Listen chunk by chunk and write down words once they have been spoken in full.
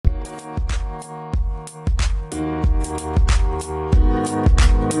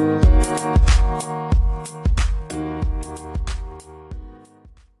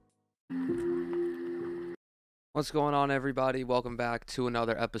What's going on, everybody? Welcome back to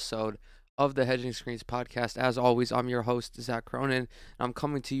another episode of the Hedging Screens podcast. As always, I'm your host, Zach Cronin, and I'm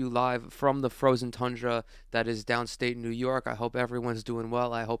coming to you live from the frozen tundra that is downstate New York. I hope everyone's doing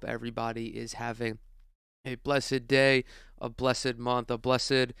well. I hope everybody is having a blessed day, a blessed month, a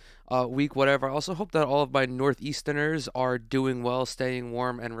blessed week, whatever. I also hope that all of my Northeasterners are doing well, staying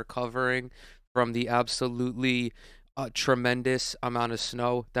warm, and recovering from the absolutely tremendous amount of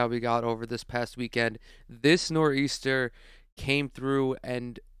snow that we got over this past weekend. This nor'easter came through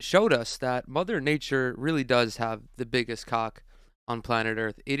and showed us that Mother Nature really does have the biggest cock on planet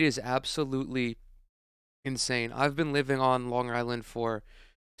Earth. It is absolutely insane. I've been living on Long Island for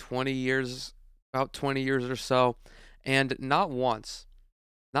 20 years, about 20 years or so, and not once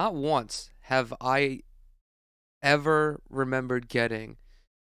have I ever remembered getting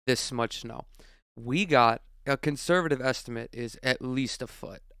this much snow. We got a conservative estimate is at least a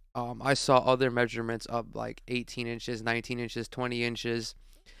foot. I saw other measurements up like 18 inches, 19 inches, 20 inches.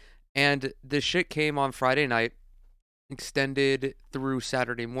 And the shit came on Friday night, extended through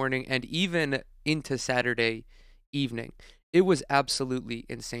Saturday morning, and even into Saturday evening. It was absolutely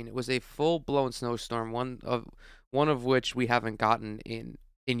insane. It was a full-blown snowstorm, one of which we haven't gotten in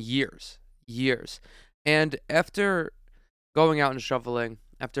years. And after going out and shoveling,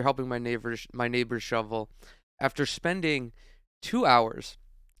 after helping my neighbors shovel, after spending 2 hours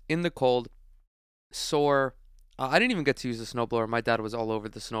in the cold, sore. I didn't even get to use the snowblower. My dad was all over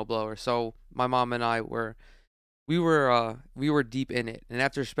the snowblower, so my mom and I we were deep in it. And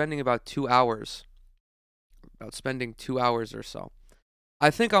after spending spending 2 hours or so,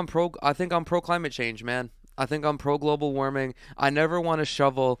 I think I'm pro climate change, man. I think I'm pro global warming. I never want to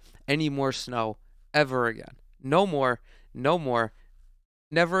shovel any more snow ever again. No more. No more.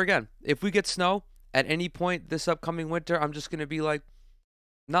 Never again. If we get snow at any point this upcoming winter, I'm just going to be like,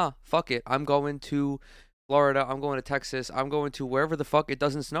 nah, fuck it. I'm going to Florida. I'm going to Texas. I'm going to wherever the fuck it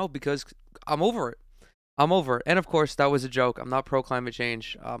doesn't snow because I'm over it. I'm over it. And of course, that was a joke. I'm not pro climate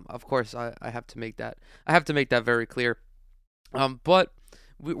change. Of course, I have to make that. I have to make that very clear. But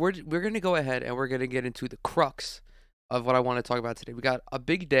we're going to go ahead and we're going to get into the crux of what I want to talk about today. We got a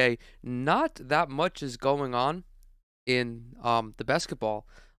big day. Not that much is going on in the basketball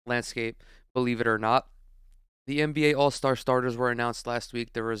landscape, believe it or not. The NBA All-Star starters were announced last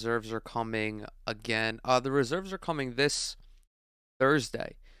week. The reserves are coming again. The reserves are coming this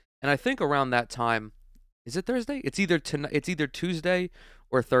Thursday, and I think around that time, is it Thursday? It's either Tuesday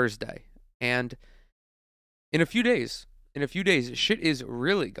or Thursday. And in a few days, shit is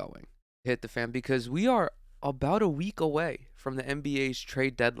really going to hit the fan because we are about a week away from the NBA's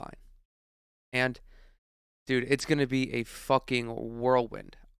trade deadline, and dude, it's going to be a fucking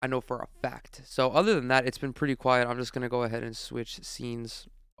whirlwind. I know for a fact. So other than that, it's been pretty quiet. I'm just going to go ahead and switch scenes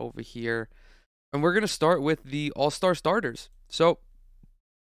over here. And we're going to start with the All-Star starters. So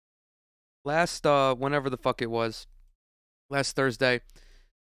whenever the fuck it was, last Thursday,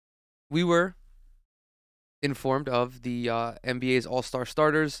 we were informed of the NBA's All-Star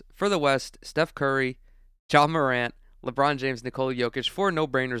starters for the West: Steph Curry, Ja Morant, LeBron James, Nikola Jokic, four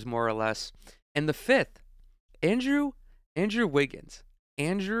no-brainers more or less. And the fifth, Andrew Wiggins.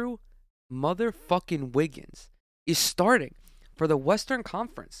 Andrew motherfucking Wiggins is starting for the Western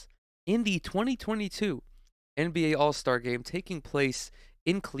Conference in the 2022 NBA All-Star Game taking place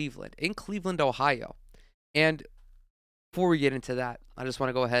in Cleveland, Ohio. And before we get into that, I just want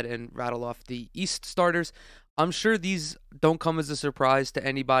to go ahead and rattle off the East starters. I'm sure these don't come as a surprise to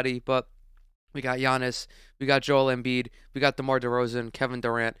anybody, but we got Giannis, we got Joel Embiid, we got DeMar DeRozan, Kevin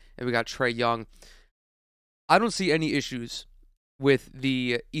Durant, and we got Trae Young. I don't see any issues with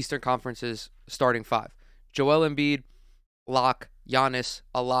the Eastern Conference's starting five. Joel Embiid, lock. Giannis,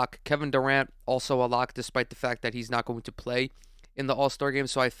 a lock. Kevin Durant, also a lock, despite the fact that he's not going to play in the All-Star game.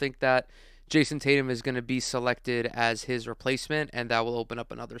 So I think that Jason Tatum is going to be selected as his replacement, and that will open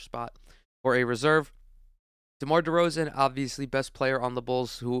up another spot for a reserve. DeMar DeRozan, obviously best player on the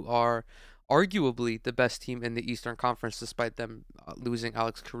Bulls, who are arguably the best team in the Eastern Conference, despite them losing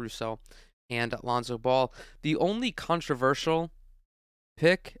Alex Caruso and Lonzo Ball. The only controversial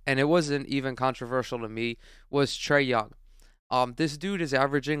pick, and it wasn't even controversial to me, was Trae Young. This dude is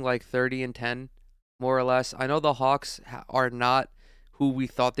averaging like 30 and 10, more or less. I know the Hawks are not who we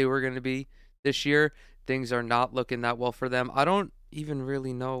thought they were going to be this year. Things are not looking that well for them. I don't even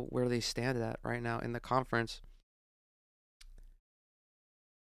really know where they stand at right now in the conference.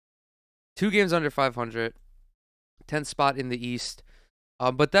 2 games under 500, 10th spot in the East.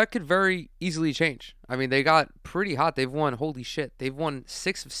 But that could very easily change. I mean, they got pretty hot. They've won, holy shit, they've won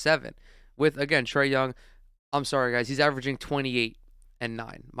 6 of 7 with, again, Trae Young. I'm sorry, guys. He's averaging 28 and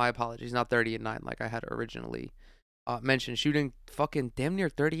 9. My apologies. Not 30 and 9 like I had originally mentioned, shooting fucking damn near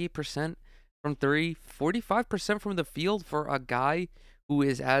 38% from three, 45% from the field for a guy who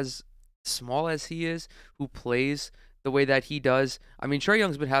is as small as he is, who plays the way that he does. I mean, Trae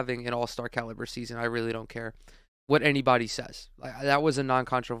Young's been having an all-star caliber season. I really don't care what anybody says. Like, that was a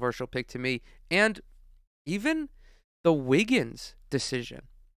non-controversial pick to me. And even the Wiggins decision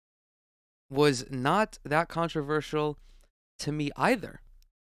was not that controversial to me either.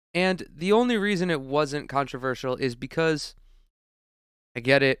 And the only reason it wasn't controversial is because I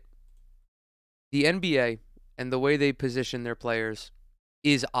get it. The NBA and the way they position their players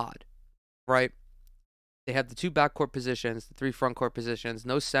is odd, right? They have the two backcourt positions, the three frontcourt positions,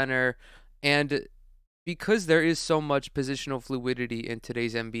 no center. And because there is so much positional fluidity in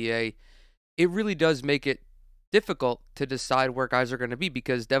today's NBA, it really does make it difficult to decide where guys are going to be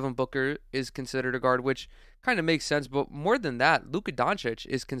because Devin Booker is considered a guard, which kind of makes sense. But more than that, Luka Doncic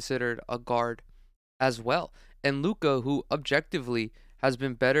is considered a guard as well. And Luka, who objectively has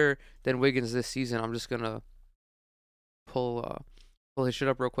been better than Wiggins this season, I'm just going to pull his shit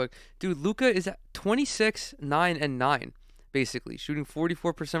up real quick. Dude, Luka is at 26, 9, and 9, basically, shooting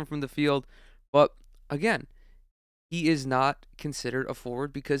 44% from the field. But again, he is not considered a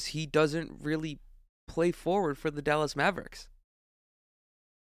forward because he doesn't really play forward for the Dallas Mavericks.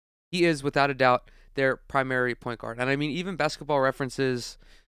 He is, without a doubt, their primary point guard. And I mean, even Basketball References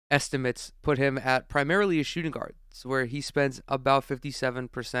estimates put him at primarily a shooting guard, where he spends about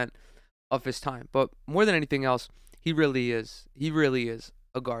 57% of his time. But more than anything else, he really is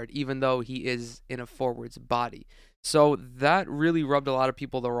a guard, even though he is in a forward's body. So that really rubbed a lot of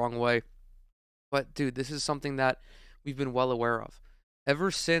people the wrong way. But dude, this is something that we've been well aware of.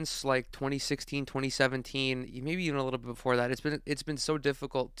 Ever since like 2016, 2017, maybe even a little bit before that, it's been so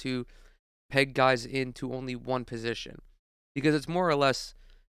difficult to peg guys into only one position because it's more or less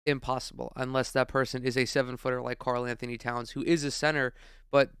impossible unless that person is a 7-footer like Karl Anthony Towns, who is a center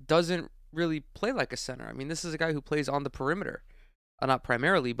but doesn't really play like a center. I mean, this is a guy who plays on the perimeter, not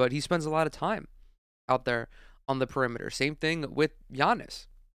primarily, but he spends a lot of time out there on the perimeter. Same thing with Giannis.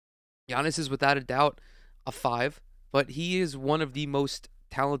 Giannis is without a doubt a 5, but he is one of the most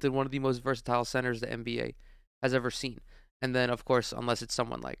talented, one of the most versatile centers the NBA has ever seen. And then, of course, unless it's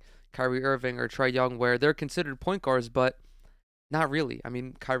someone like Kyrie Irving or Trae Young, where they're considered point guards, but not really. I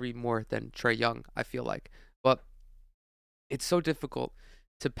mean, Kyrie more than Trae Young, I feel like. But it's so difficult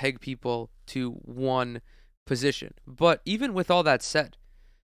to peg people to one position. But even with all that said,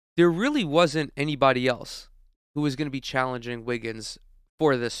 there really wasn't anybody else who was going to be challenging Wiggins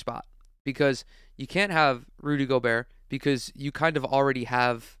for this spot. Because you can't have Rudy Gobert because you kind of already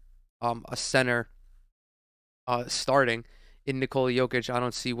have a center starting in Nikola Jokic. I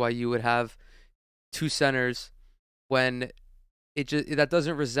don't see why you would have two centers when that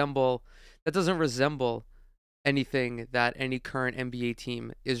doesn't resemble anything that any current NBA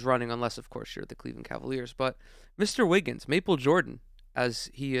team is running, unless of course you're the Cleveland Cavaliers. But Mr. Wiggins, Maple Jordan, as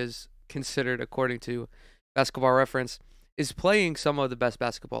he is considered according to Basketball Reference, is playing some of the best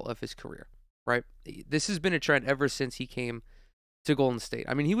basketball of his career, right? This has been a trend ever since he came to Golden State.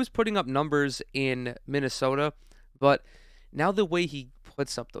 I mean, he was putting up numbers in Minnesota, but now the way he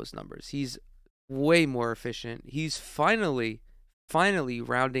puts up those numbers, he's way more efficient. He's finally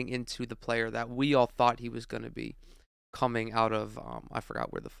rounding into the player that we all thought he was going to be coming out of, I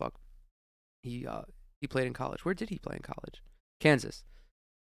forgot where the fuck he played in college. Where did he play in college? Kansas.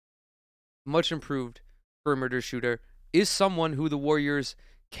 Much improved perimeter shooter. Is someone who the Warriors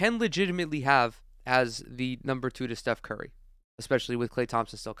can legitimately have as the number 2 to Steph Curry, especially with Klay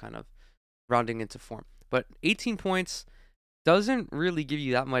Thompson still kind of rounding into form. But 18 points doesn't really give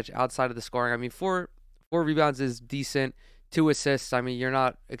you that much outside of the scoring. I mean, four rebounds is decent. 2 assists, I mean, you're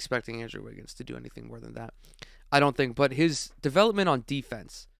not expecting Andrew Wiggins to do anything more than that, I don't think. But his development on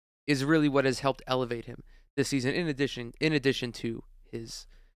defense is really what has helped elevate him this season, in addition to his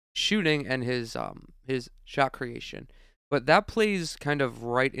shooting and his shot creation. But that plays kind of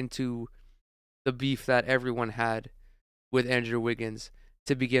right into the beef that everyone had with Andrew Wiggins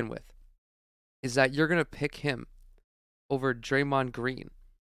to begin with, is that you're going to pick him over Draymond Green,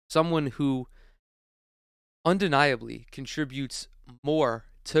 someone who undeniably contributes more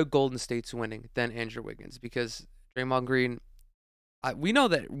to Golden State's winning than Andrew Wiggins, because Draymond Green, we know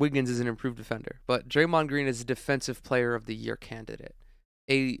that Wiggins is an improved defender, but Draymond Green is a Defensive Player of the Year candidate,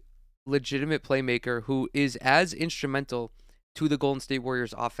 a legitimate playmaker who is as instrumental to the Golden State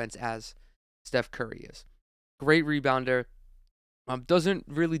Warriors offense as Steph Curry is. Great rebounder, doesn't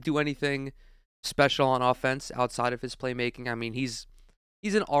really do anything special on offense outside of his playmaking. I mean, he's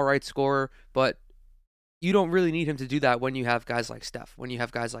an alright scorer, but you don't really need him to do that when you have guys like Steph, when you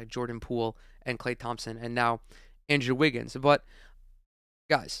have guys like Jordan Poole and Klay Thompson, and now Andrew Wiggins. But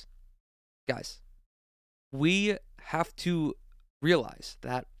guys, we have to realize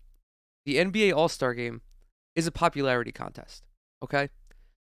that the NBA All-Star Game is a popularity contest. Okay?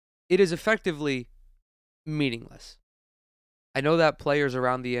 It is effectively meaningless. I know that players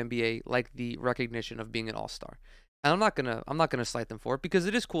around the NBA like the recognition of being an all-star. And I'm not gonna slight them for it because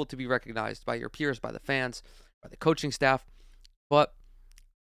it is cool to be recognized by your peers, by the fans, by the coaching staff. But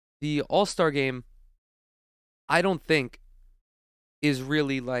the All-Star game, I don't think, is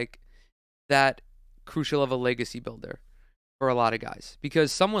really like that crucial of a legacy builder for a lot of guys.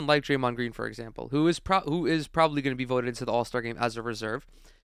 Because someone like Draymond Green, for example, who is probably going to be voted into the All-Star game as a reserve,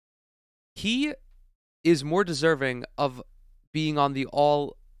 he is more deserving of being on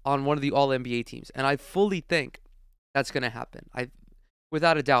one of the All NBA teams, and I fully think that's going to happen. I,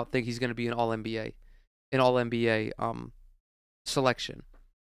 without a doubt, think he's going to be an All NBA selection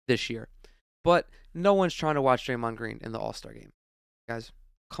this year. But no one's trying to watch Draymond Green in the All-Star game, guys.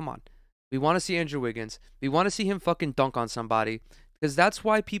 Come on, we want to see Andrew Wiggins. We want to see him fucking dunk on somebody because that's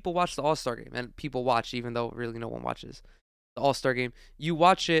why people watch the All-Star game, and people watch even though really no one watches the All-Star game. You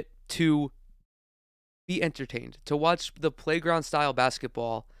watch it to be entertained, to watch the playground style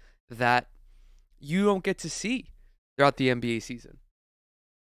basketball that you don't get to see throughout the NBA season.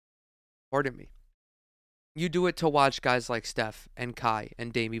 Pardon me. You do it to watch guys like Steph and Kai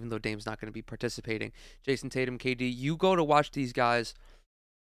and Dame, even though Dame's not going to be participating. Jason Tatum, KD, you go to watch these guys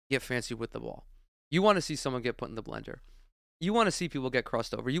get fancy with the ball. You want to see someone get put in the blender. You want to see people get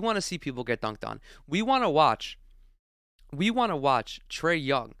crossed over. You want to see people get dunked on. We want to watch Trae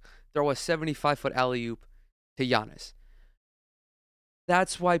Young throw a 75-foot alley-oop to Giannis.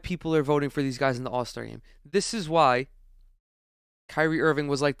 That's why people are voting for these guys in the All-Star game. This is why Kyrie Irving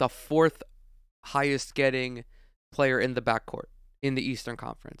was like the fourth highest getting player in the backcourt in the Eastern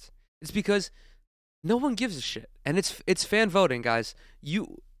Conference. It's because no one gives a shit. And it's fan voting, guys.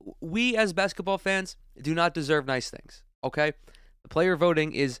 We as basketball fans do not deserve nice things, okay? The player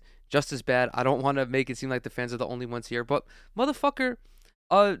voting is just as bad. I don't want to make it seem like the fans are the only ones here, but motherfucker,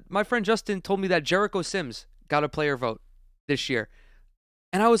 my friend Justin told me that Jericho Sims got a player vote this year.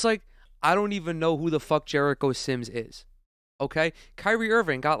 And I was like, I don't even know who the fuck Jericho Sims is. Okay? Kyrie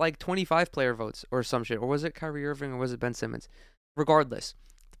Irving got like 25 player votes or some shit. Or was it Kyrie Irving or was it Ben Simmons? Regardless,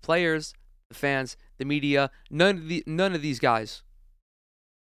 the players, the fans, the media, none of these guys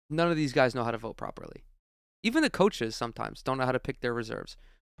know how to vote properly. Even the coaches sometimes don't know how to pick their reserves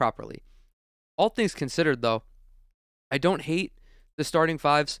properly. All things considered, though, I don't hate the starting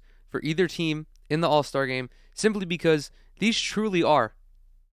fives for either team in the All-Star game simply because these truly are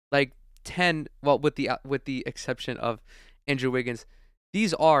like 10, well, with the exception of Andrew Wiggins,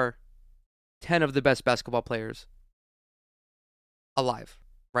 these are 10 of the best basketball players alive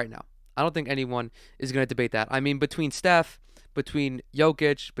right now. I don't think anyone is going to debate that. I mean, between Steph, between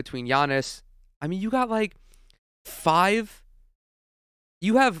Jokic, between Giannis, I mean, you got like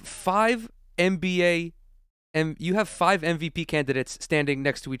you have five MVP candidates standing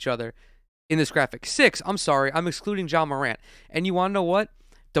next to each other in this graphic. 6, I'm sorry, I'm excluding Ja Morant. And you want to know what?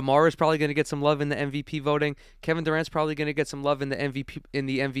 DeMar is probably going to get some love in the MVP voting. Kevin Durant's probably going to get some love in the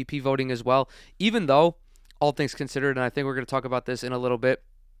MVP voting as well. Even though, all things considered, and I think we're going to talk about this in a little bit,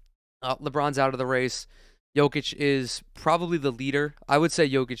 LeBron's out of the race. Jokic is probably the leader. I would say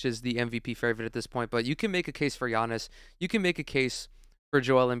Jokic is the MVP favorite at this point, but you can make a case for Giannis. You can make a case for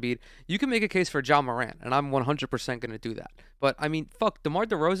Joel Embiid. You can make a case for Ja Morant, and I'm 100% going to do that. But, I mean, fuck, DeMar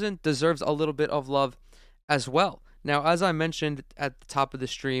DeRozan deserves a little bit of love as well. Now, as I mentioned at the top of the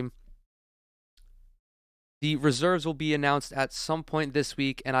stream, the reserves will be announced at some point this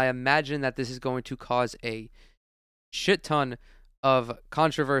week, and I imagine that this is going to cause a shit ton of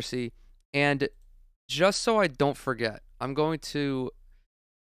controversy. And just so I don't forget, I'm going to...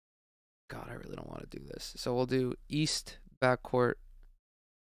 God, I really don't want to do this. So we'll do East backcourt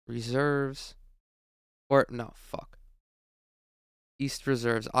reserves. Or, no, fuck. East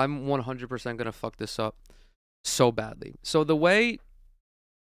reserves. I'm 100% going to fuck this up so badly. So the way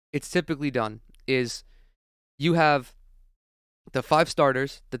it's typically done is you have the 5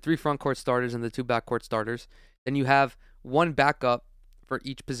 starters, the 3 front court starters, and the 2 backcourt starters. Then you have 1 backup for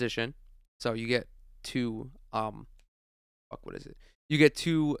each position. So you get 2, You get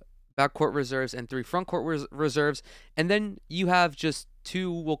 2 backcourt reserves and 3 front court reserves. And then you have just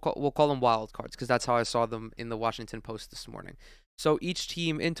 2, we'll call them wild cards, because that's how I saw them in the Washington Post this morning. So each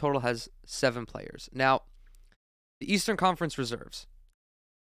team in total has 7 players. Now, the Eastern Conference reserves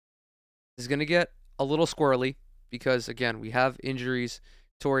is going to get a little squirrely because, again, we have injuries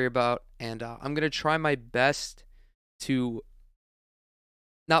to worry about, and I'm going to try my best to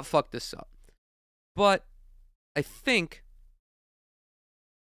not fuck this up. But I think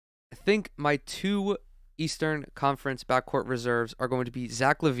my two Eastern Conference backcourt reserves are going to be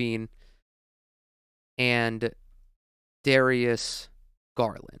Zach LaVine and Darius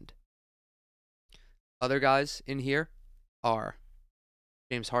Garland. Other guys in here are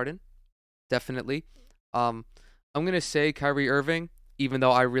James Harden, definitely. I'm gonna say Kyrie Irving, even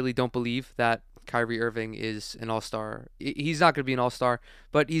though I really don't believe that Kyrie Irving is an all-star. He's not gonna be an all-star,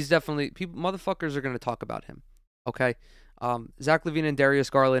 but he's definitely motherfuckers are gonna talk about him. Okay, Zach LaVine and Darius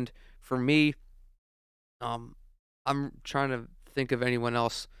Garland for me. I'm trying to think of anyone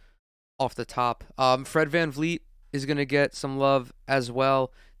else off the top. Fred VanVleet is gonna get some love as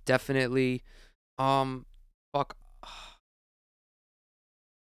well, definitely. Fuck.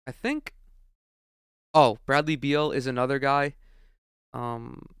 I think. Oh, Bradley Beal is another guy.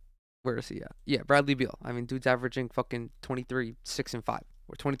 Um, where is he at? Yeah, Bradley Beal. I mean, dude's averaging fucking 23, 6 and 5,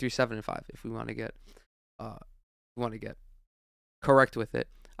 or 23, 7 and 5, if we want to get, uh, correct with it,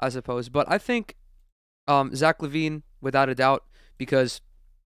 I suppose. But I think, Zach LaVine, without a doubt, because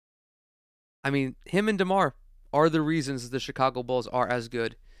I mean, him and DeMar are the reasons the Chicago Bulls are as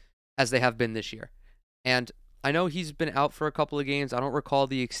good as they have been this year. And I know he's been out for a couple of games. I don't recall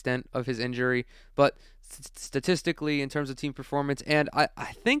the extent of his injury, but statistically, in terms of team performance, and I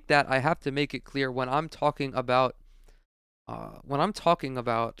think that I have to make it clear when I'm talking about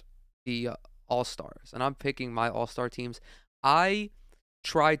the All Stars and I'm picking my All Star teams, I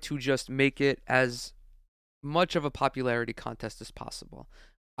try to just make it as much of a popularity contest as possible.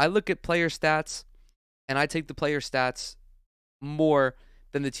 I look at player stats and I take the player stats more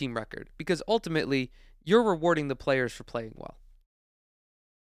than the team record because ultimately you're rewarding the players for playing well.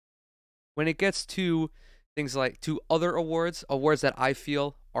 When it gets to things like to other awards that I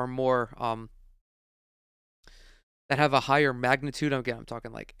feel are more that have a higher magnitude. Again, I'm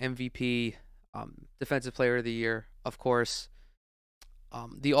talking like MVP, Defensive Player of the Year, of course.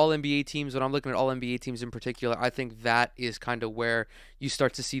 The All NBA teams. When I'm looking at All NBA teams in particular, I think that is kind of where you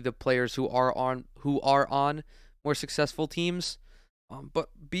start to see the players who are on more successful teams. But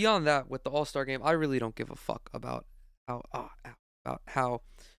beyond that, with the All-Star game, I really don't give a fuck about how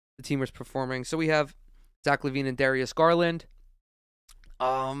the team is performing. So we have Zach LaVine and Darius Garland.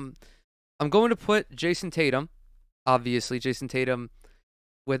 I'm going to put Jason Tatum. Obviously, Jason Tatum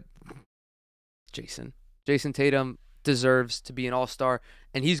deserves to be an All-Star,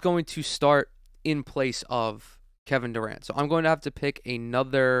 and he's going to start in place of Kevin Durant. So I'm going to have to pick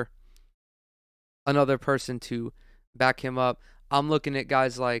another person to back him up. I'm looking at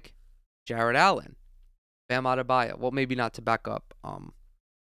guys like Jared Allen, Bam Adebayo. Well, maybe not to back up.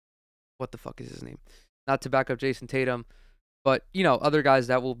 What the fuck is his name? Not to back up Jason Tatum, but other guys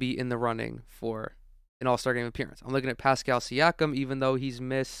that will be in the running for an All-Star game appearance. I'm looking at Pascal Siakam, even though he's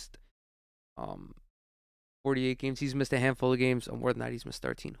missed 48 games. He's missed a handful of games. More than that, he's missed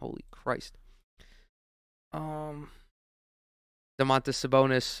 13. Holy Christ. Domantas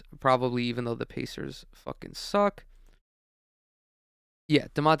Sabonis, probably, even though the Pacers fucking suck. Yeah,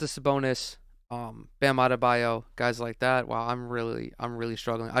 Domantas Sabonis, Bam Adebayo, guys like that. Wow, I'm really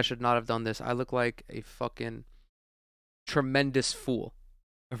struggling. I should not have done this. I look like a fucking tremendous fool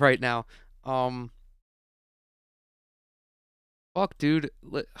right now. Fuck, dude.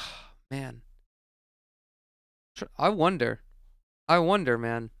 Man. I wonder,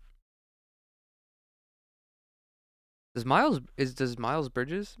 man. Does Miles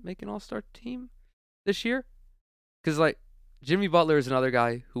Bridges make an All-Star team this year? Because like Jimmy Butler is another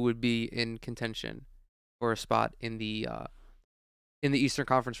guy who would be in contention for a spot in the Eastern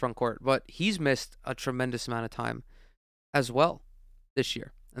Conference front court, but he's missed a tremendous amount of time as well this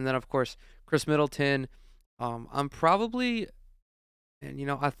year. And then of course Chris Middleton. I'm probably,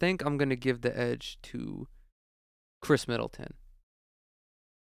 and I think I'm gonna give the edge to Chris Middleton.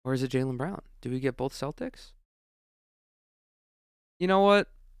 Or is it Jaylen Brown? Do we get both Celtics? You know what?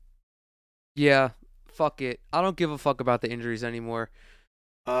 Yeah, fuck it. I don't give a fuck about the injuries anymore.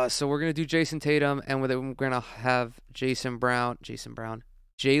 So we're gonna do Jason Tatum, and we're gonna have Jaylen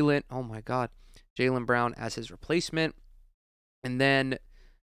Jaylen. Oh my God, Jaylen Brown as his replacement, and then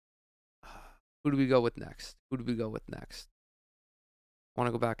who do we go with next? I want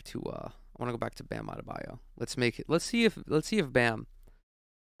to go back to Bam Adebayo. Let's see if Bam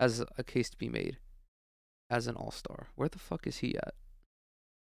has a case to be made as an All-Star. Where the fuck is he at?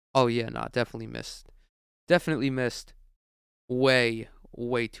 Oh yeah, nah, definitely missed way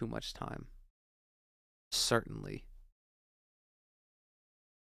too much time. Certainly.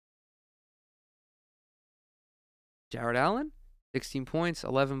 Jared Allen, 16 points,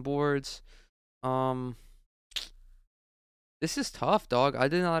 11 boards. This is tough, dog. I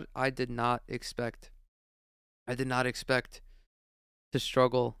did not expect I did not expect to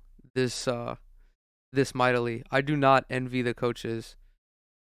struggle this mightily. I do not envy the coaches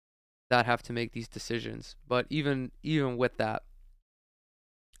that have to make these decisions. But even with that,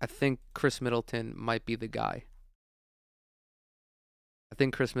 I think Chris Middleton might be the guy. I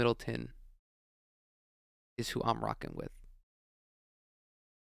think Chris Middleton is who I'm rocking with.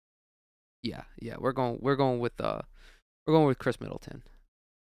 Yeah, we're going with Chris Middleton.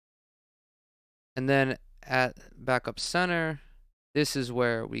 And then at backup center, this is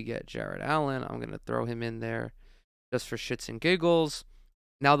where we get Jared Allen. I'm going to throw him in there just for shits and giggles.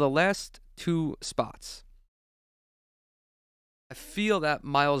 Now, the last two spots, I feel that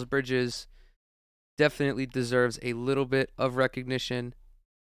Miles Bridges definitely deserves a little bit of recognition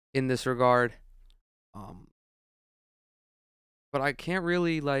in this regard. But I can't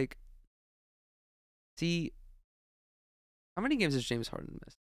really, see how many games has James Harden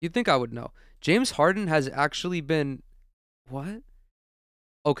missed? You'd think I would know. James Harden has actually been what?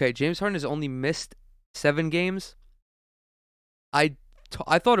 Okay, James Harden has only missed 7 games. I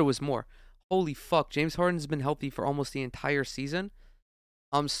thought it was more. Holy fuck, James Harden's been healthy for almost the entire season.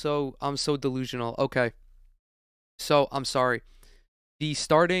 I'm so delusional. Okay. So, I'm sorry. The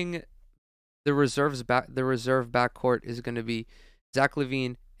reserve backcourt is going to be Zach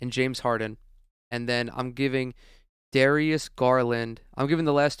LaVine and James Harden. And then I'm giving Darius Garland. I'm giving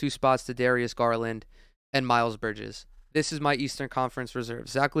the last 2 spots to Darius Garland and Miles Bridges. This is my Eastern Conference reserve.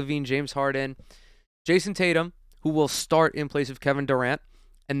 Zach LaVine, James Harden, Jason Tatum, who will start in place of Kevin Durant,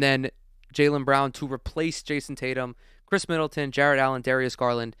 and then Jaylen Brown to replace Jason Tatum, Chris Middleton, Jared Allen, Darius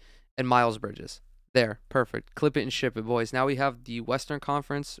Garland, and Miles Bridges. There, perfect. Clip it and ship it, boys. Now we have the Western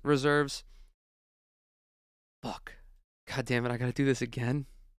Conference reserves. Fuck. God damn it, I gotta do this again.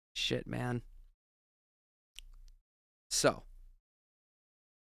 Shit, man. So,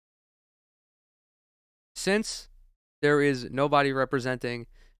 since there is nobody representing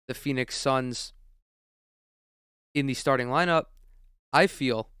the Phoenix Suns in the starting lineup, I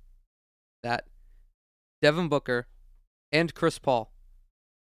feel that Devin Booker and Chris Paul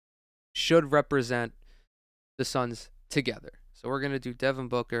should represent the Suns together. So we're going to do Devin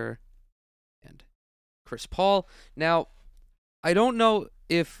Booker and Chris Paul. Now, I don't know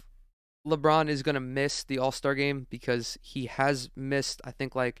if LeBron is going to miss the All-Star game because he has missed, I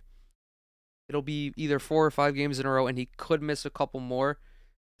think, it'll be either 4 or 5 games in a row, and he could miss a couple more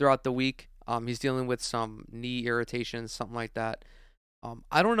throughout the week. He's dealing with some knee irritation, something like that.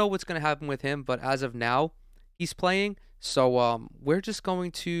 I don't know what's going to happen with him, but as of now, he's playing. So we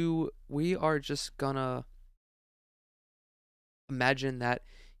are just going to imagine that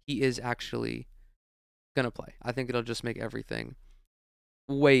he is actually going to play. I think it'll just make everything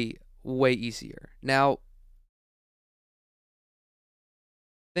way, way easier. Now,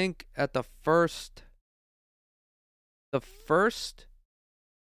 I think at the first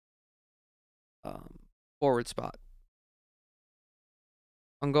forward spot,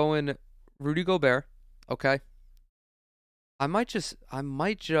 I'm going Rudy Gobert. Okay. I might just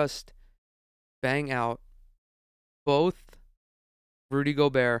bang out both Rudy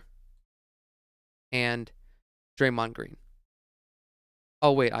Gobert and Draymond Green.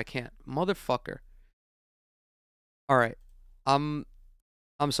 Oh wait, I can't. Motherfucker. All right. I'm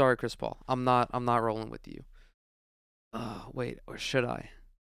sorry, Chris Paul. I'm not rolling with you. Wait, or should I?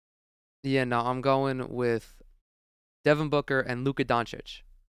 Yeah, no, I'm going with Devin Booker and Luka Doncic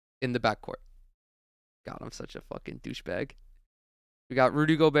in the backcourt. God, I'm such a fucking douchebag. We got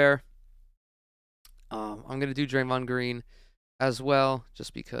Rudy Gobert. I'm going to do Draymond Green as well,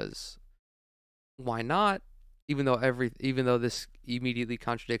 just because why not? Even though this immediately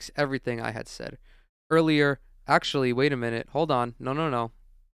contradicts everything I had said earlier. Actually, wait a minute. Hold on. No.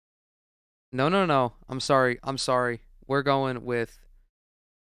 I'm sorry. We're going with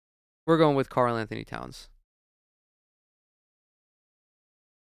Karl Anthony Towns.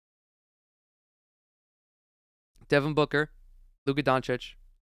 Devin Booker, Luka Doncic,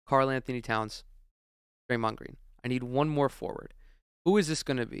 Karl Anthony Towns, Draymond Green. I need one more forward. Who is this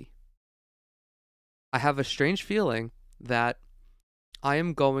going to be? I have a strange feeling that I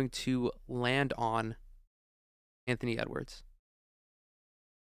am going to land on Anthony Edwards.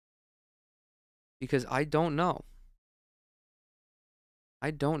 Because I don't know.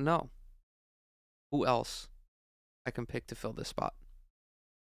 Who else I can pick to fill this spot.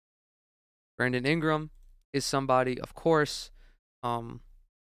 Brandon Ingram is somebody, of course. But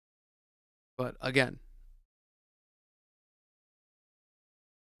again,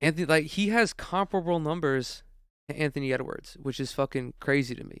 Anthony, he has comparable numbers to Anthony Edwards, which is fucking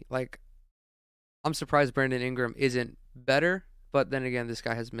crazy to me. I'm surprised Brandon Ingram isn't better, but then again, this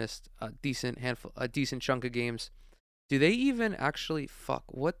guy has missed a decent chunk of games. Do they even actually fuck?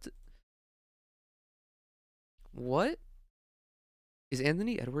 What is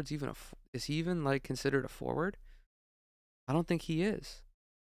Anthony Edwards even is he even like considered a forward? I don't think he is.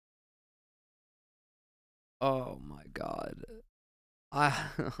 Oh my god. I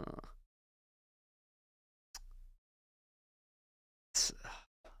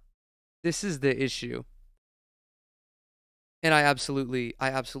This is the issue. And I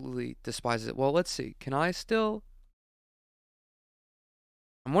absolutely despise it. Well, let's see. Can I still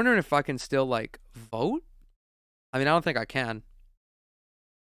I'm wondering if I can still like vote? I mean, I don't think I can.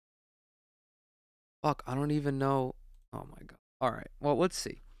 Fuck, I don't even know. Oh my god. All right. Well, let's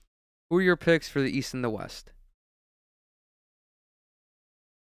see. Who are your picks for the East and the West?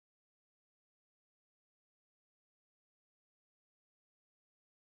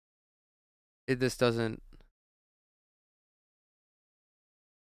 This doesn't.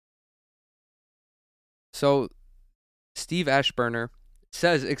 So, Steve Ashburner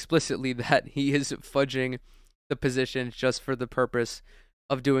says explicitly that he is fudging the position just for the purpose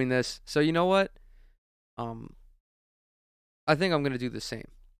of doing this. So, you know what? Um, I think I'm going to do the same.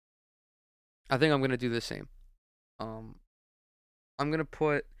 Um, I'm going to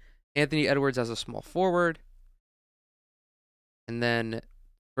put Anthony Edwards as a small forward. And then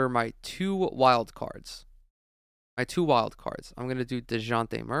for my two wild cards, I'm going to do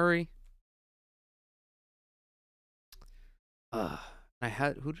DeJounte Murray.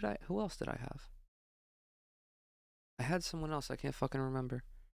 Who else did I have? I had someone else. I can't fucking remember.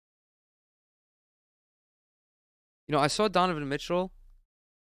 You know, I saw Donovan Mitchell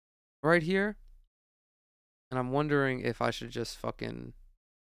right here. And I'm wondering if I should just if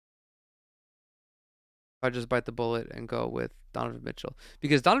I just bite the bullet and go with Donovan Mitchell.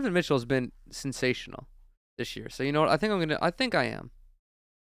 Because Donovan Mitchell has been sensational this year. So you know what? I think I am.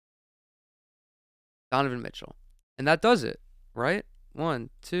 Donovan Mitchell. And that does it, right? 1,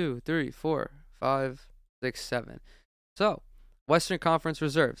 2, 3, 4, 5, 6, 7. So, Western Conference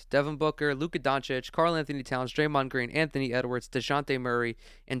reserves: Devin Booker, Luka Doncic, Karl Anthony Towns, Draymond Green, Anthony Edwards, DeJounte Murray,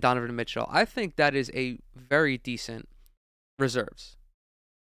 and Donovan Mitchell. I think that is a very decent reserves,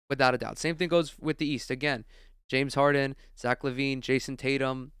 without a doubt. Same thing goes with the East. Again, James Harden, Zach LaVine, Jason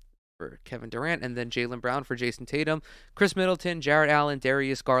Tatum for Kevin Durant, and then Jaylen Brown for Jason Tatum, Chris Middleton, Jarrett Allen,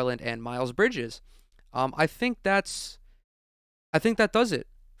 Darius Garland, and Miles Bridges. I think that does it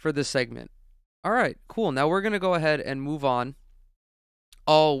for this segment. All right, cool. Now we're gonna go ahead and move on.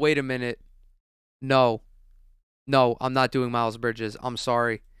 Oh, wait a minute. No, I'm not doing Miles Bridges. I'm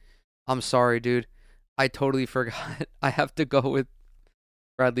sorry, dude. I totally forgot. I have to go with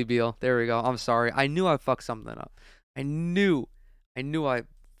Bradley Beal. There we go. I'm sorry. I knew I fucked something up. I knew I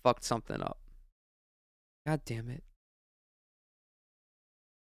fucked something up. God damn it.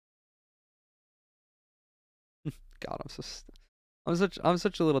 God, I'm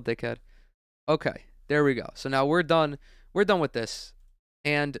such a little dickhead. Okay, there we go. So now we're done. We're done with this.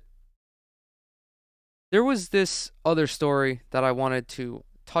 And there was this other story that I wanted to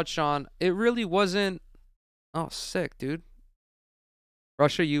touch on. It really wasn't. Oh, sick, dude.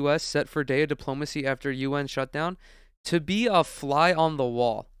 Russia US set for day of diplomacy after UN shutdown. To be a fly on the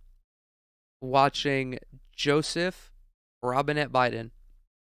wall watching Joseph Robinette Biden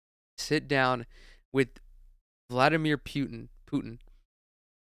sit down with Vladimir Putin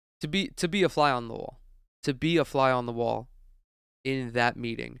to be a fly on the wall. To be a fly on the wall in that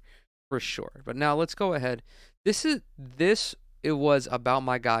meeting for sure. But now let's go ahead. It was about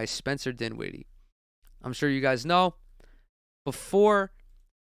my guy Spencer Dinwiddie. I'm sure you guys know before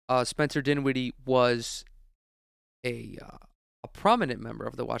Spencer Dinwiddie was a prominent member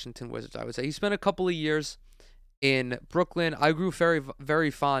of the Washington Wizards, I would say. He spent a couple of years in Brooklyn. I grew very,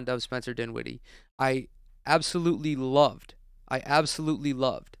 very fond of Spencer Dinwiddie. I absolutely loved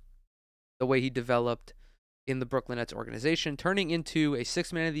the way he developed in the Brooklyn Nets organization, turning into a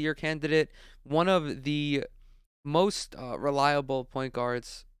Sixth Man of the Year candidate, one of the most reliable point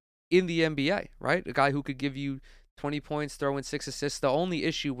guards in the NBA, right? A guy who could give you 20 points, throw in 6 assists. The only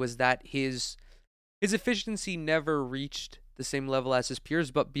issue was that his efficiency never reached the same level as his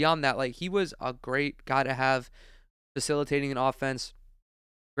peers, but beyond that, like, he was a great guy to have facilitating an offense.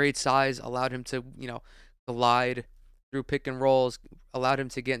 Great size, allowed him to, glide through pick and rolls, allowed him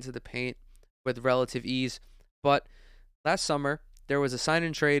to get into the paint with relative ease. But last summer, there was a sign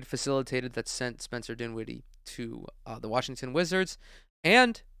and trade facilitated that sent Spencer Dinwiddie to the Washington Wizards.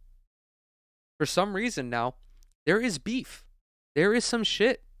 And for some reason now, there is beef. There is some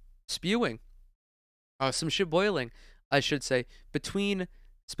shit spewing. Some shit boiling, I should say, between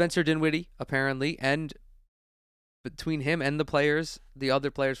Spencer Dinwiddie, apparently, and between him and the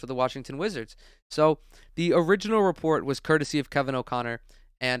other players for the Washington Wizards. So the original report was courtesy of Kevin O'Connor,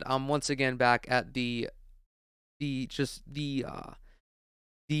 and I'm once again back at the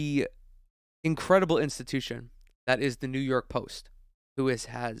incredible institution that is the New York Post, who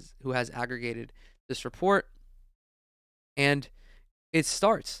has aggregated this report, and it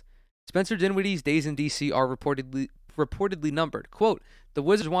starts. Spencer Dinwiddie's days in DC are reportedly numbered. Quote, the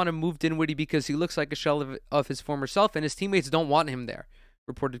Wizards want to move Dinwiddie because he looks like a shell of his former self, and his teammates don't want him there,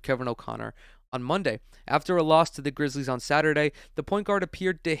 reported Kevin O'Connor on Monday. After a loss to the Grizzlies on Saturday, the point guard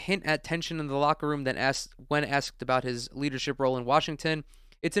appeared to hint at tension in the locker room when asked about his leadership role in Washington.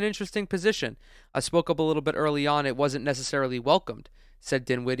 It's an interesting position. I spoke up a little bit early on. It wasn't necessarily welcomed, said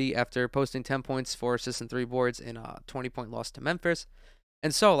Dinwiddie after posting 10 points, 4 assists, and 3 boards in a 20-point loss to Memphis.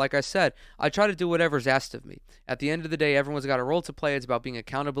 And so, like I said, I try to do whatever's asked of me. At the end of the day, everyone's got a role to play. It's about being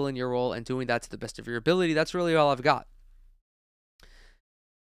accountable in your role and doing that to the best of your ability. That's really all I've got.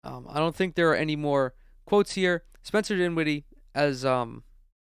 I don't think there are any more quotes here. Spencer Dinwiddie, as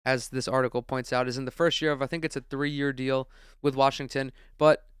this article points out, is in the first year of, I think it's a 3-year deal with Washington.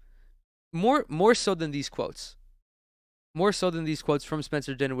 But more so than these quotes, from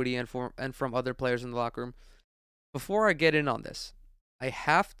Spencer Dinwiddie and from other players in the locker room. Before I get in on this, I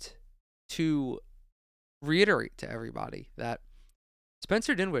have to reiterate to everybody that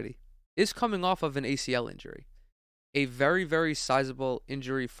Spencer Dinwiddie is coming off of an ACL injury, a very, very sizable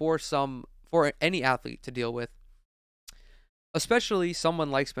injury for any athlete to deal with, especially someone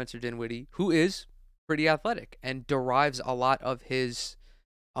like Spencer Dinwiddie, who is pretty athletic and derives a lot of his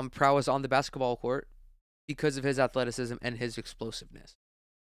prowess on the basketball court because of his athleticism and his explosiveness.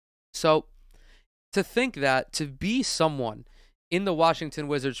 So to think that, to be someone in the Washington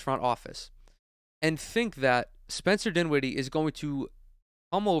Wizards front office and think that Spencer Dinwiddie is going to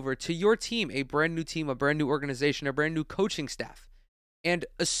come over to your team, a brand new organization, a brand new coaching staff, and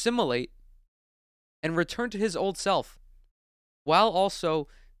assimilate and return to his old self while also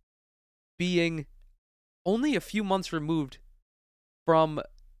being only a few months removed from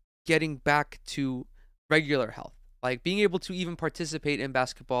getting back to regular health, like being able to even participate in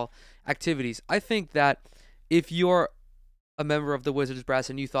basketball activities. I think that if you're a member of the Wizards brass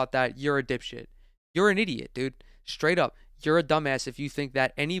and you thought that, you're a dipshit. You're an idiot, dude. Straight up. You're a dumbass if you think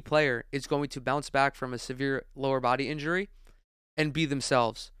that any player is going to bounce back from a severe lower body injury and be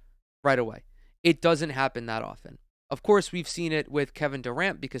themselves right away. It doesn't happen that often. Of course, we've seen it with Kevin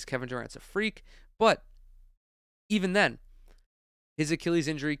Durant because Kevin Durant's a freak, but even then, his Achilles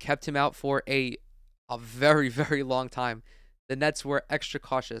injury kept him out for a very, very long time. The Nets were extra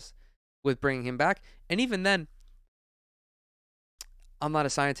cautious with bringing him back, and even then, I'm not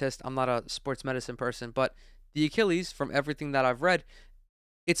a scientist, I'm not a sports medicine person, but the Achilles, from everything that I've read,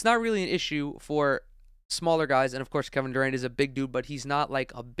 it's not really an issue for smaller guys. And of course, Kevin Durant is a big dude, but he's not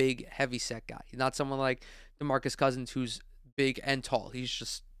like a big, heavy-set guy. He's not someone like DeMarcus Cousins who's big and tall. He's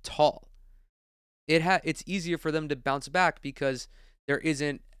just tall. It's easier for them to bounce back because there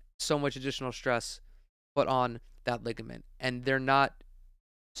isn't so much additional stress put on that ligament. And they're not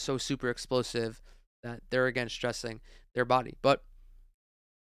so super explosive that they're, again, stressing their body. But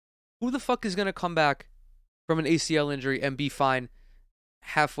who the fuck is going to come back from an ACL injury and be fine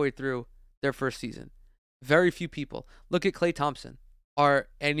halfway through their first season? Very few people. Look at Klay Thompson. Is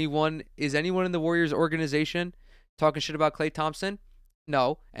anyone in the Warriors organization talking shit about Klay Thompson?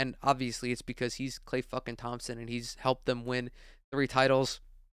 No, and obviously it's because he's Klay fucking Thompson and he's helped them win 3 titles.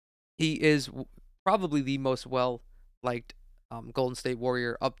 He is probably the most well-liked Golden State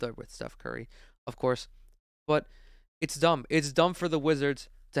Warrior, up there with Steph Curry, of course. But it's dumb. It's dumb for the Wizards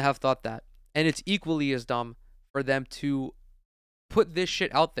to have thought that. And it's equally as dumb for them to put this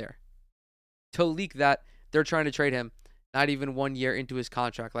shit out there, to leak that they're trying to trade him not even 1 year into his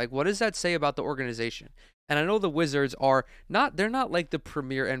contract. Like, what does that say about the organization? And I know the Wizards they're not like the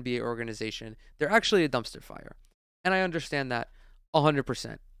premier NBA organization. They're actually a dumpster fire. And I understand that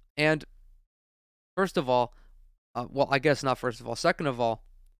 100%. And first of all, I guess not first of all. Second of all,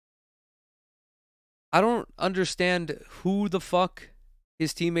 I don't understand who the fuck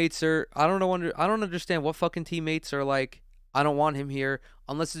his teammates are. I don't understand what fucking teammates are like, I don't want him here,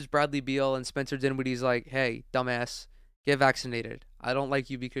 unless it's Bradley Beal and Spencer Dinwiddie's like, hey, dumbass, get vaccinated. I don't like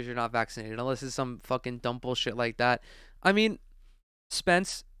you because you're not vaccinated. Unless it's some fucking dumb bullshit like that. I mean,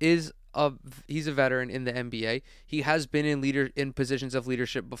 Spence he's a veteran in the NBA. He has been in positions of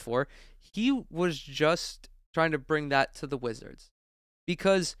leadership before. He was just trying to bring that to the Wizards.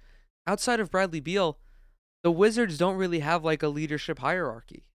 Because outside of Bradley Beal, the Wizards don't really have like a leadership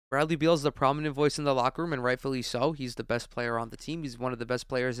hierarchy. Bradley Beal's the prominent voice in the locker room, and rightfully so. He's the best player on the team. He's one of the best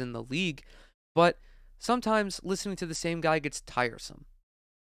players in the league. But sometimes listening to the same guy gets tiresome.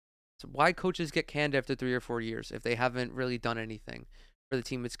 So why coaches get canned after 3 or 4 years if they haven't really done anything for the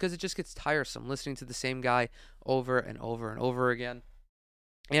team? It's because it just gets tiresome listening to the same guy over and over and over again.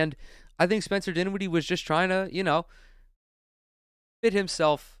 And I think Spencer Dinwiddie was just trying to, fit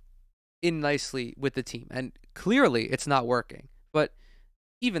himself in nicely with the team. And clearly it's not working. But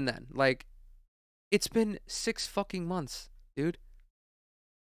even then, like, it's been 6 fucking months, dude.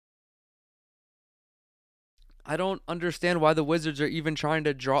 I don't understand why the Wizards are even trying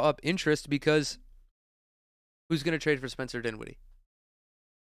to draw up interest, because who's going to trade for Spencer Dinwiddie?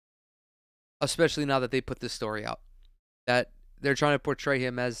 Especially now that they put this story out, that they're trying to portray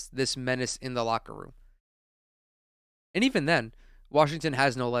him as this menace in the locker room. And even then, Washington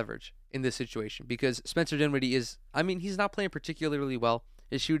has no leverage in this situation, because Spencer Dinwiddie he's not playing particularly well.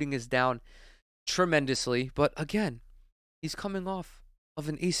 His shooting is down tremendously. But again, he's coming off of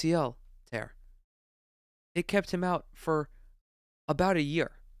an ACL tear. They kept him out for about a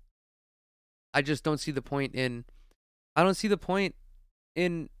year. I just don't see the point in. I don't see the point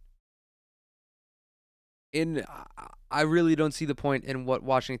in. I really don't see the point in what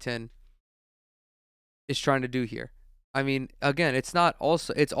Washington is trying to do here. I mean, again, it's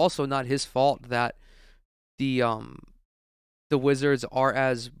also not his fault that the Wizards are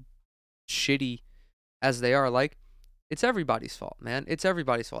as shitty as they are. Like, it's everybody's fault, man. It's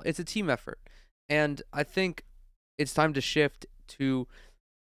everybody's fault. It's a team effort. And I think it's time to shift to,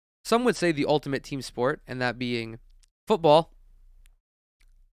 some would say, the ultimate team sport, and that being football.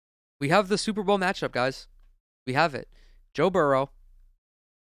 We have the Super Bowl matchup, guys. We have it. Joe Burrow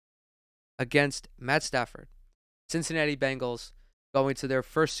against Matt Stafford. Cincinnati Bengals going to their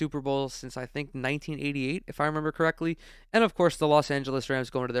first Super Bowl since, I think, 1988, if I remember correctly. And, of course, the Los Angeles Rams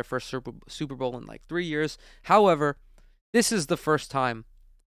going to their first Super Bowl in like 3 years. However, this is the first time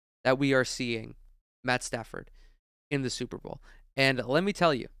that we are seeing Matt Stafford in the Super Bowl. And let me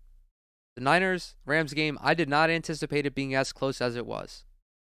tell you, the Niners-Rams game, I did not anticipate it being as close as it was.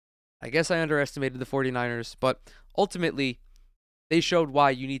 I guess I underestimated the 49ers, but ultimately, they showed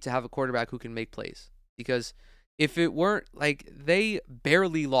why you need to have a quarterback who can make plays. Because if it weren't, like, they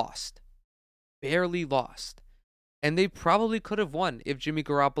barely lost. And they probably could have won if Jimmy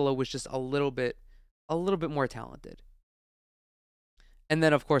Garoppolo was just a little bit more talented. And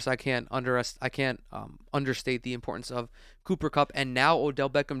then, of course, I can't understate the importance of Cooper Kupp and now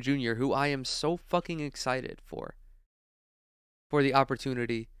Odell Beckham Jr., who I am so fucking excited for the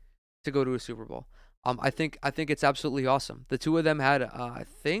opportunity to go to a Super Bowl. I think it's absolutely awesome. The two of them had, I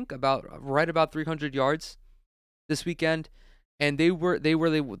think, about 300 yards this weekend, and they were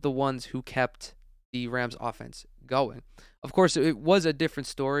the ones who kept the Rams offense going. Of course, it was a different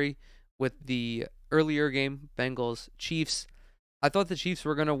story with the earlier game, Bengals Chiefs. I thought the Chiefs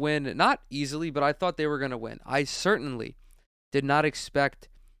were going to win, not easily, but I thought they were going to win. I certainly did not expect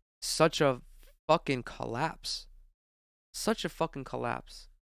such a fucking collapse.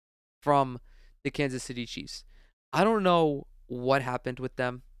 From the Kansas City Chiefs. I don't know what happened with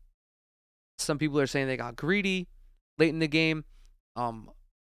them. Some people are saying they got greedy late in the game. I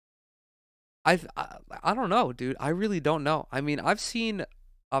don't know, dude. I really don't know. I mean, I've seen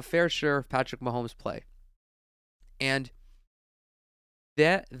a fair share of Patrick Mahomes play, and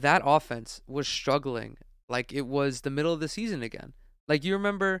that offense was struggling like it was the middle of the season again. Like, you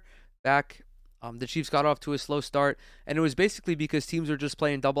remember back, the Chiefs got off to a slow start, and it was basically because teams were just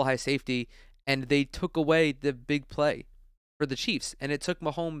playing double high safety, and they took away the big play for the Chiefs, and it took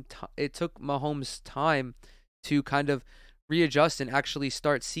Mahomes time to kind of readjust and actually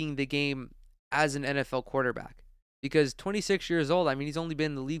start seeing the game as an NFL quarterback. Because 26 years old, I mean, he's only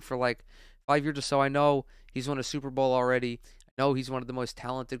been in the league for like 5 years or so. I know he's won a Super Bowl already. I know he's one of the most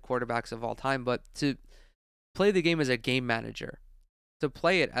talented quarterbacks of all time, but to play the game as a game manager, to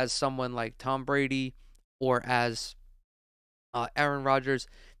play it as someone like Tom Brady or as Aaron Rodgers,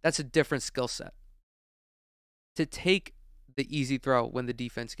 that's a different skill set. To take the easy throw when the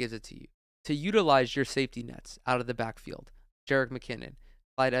defense gives it to you, to utilize your safety nets out of the backfield, Jerick McKinnon,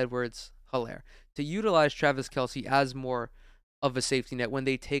 Clyde Edwards-Helaire, to utilize Travis Kelce as more of a safety net when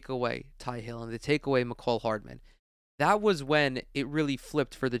they take away Ty Hill and they take away McCall Hardman. That was when it really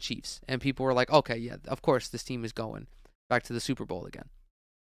flipped for the Chiefs, and people were like, okay, yeah, of course this team is going back to the Super Bowl again.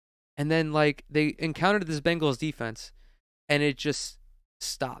 And then, like, they encountered this Bengals defense, and it just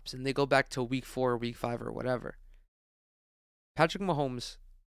stops, and they go back to week 4 or week 5 or whatever. Patrick Mahomes,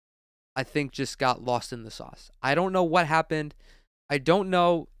 I think, just got lost in the sauce. I don't know what happened. I don't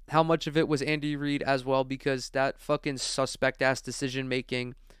know how much of it was Andy Reid as well, because that fucking suspect-ass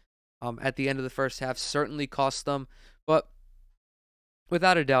decision-making at the end of the first half certainly cost them. But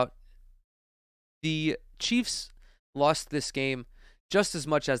without a doubt, the Chiefs lost this game just as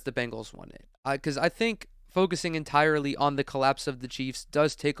much as the Bengals won it. Because I think focusing entirely on the collapse of the Chiefs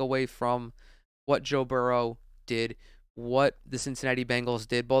does take away from what Joe Burrow did, what the Cincinnati Bengals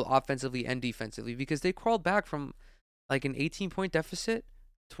did, both offensively and defensively, because they crawled back from like an 18-point deficit,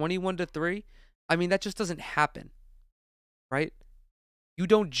 21-3. I mean, that just doesn't happen, right? You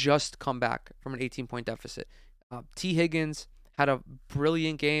don't just come back from an 18-point deficit. T. Higgins had a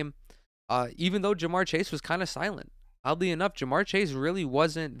brilliant game, even though Jamar Chase was kind of silent. Oddly enough, Jamar Chase really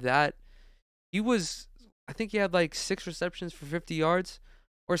wasn't that. I think he had like 6 receptions for 50 yards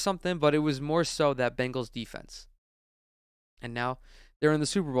or something, but it was more so that Bengals defense. And now they're in the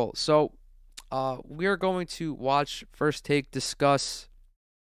Super Bowl. So we are going to watch, first take, discuss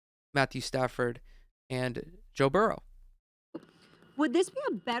Matthew Stafford and Joe Burrow. Would this be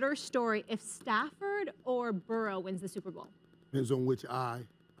a better story if Stafford or Burrow wins the Super Bowl? Depends on which eye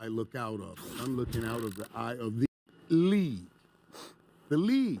I look out of. I'm looking out of the eye of the league. The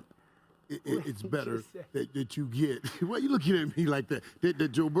league. It's better that you get. Why are you looking at me like that?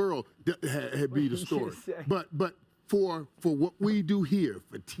 That Joe Burrow had be the story. But for what we do here,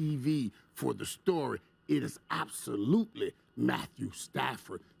 for TV, for the story, it is absolutely Matthew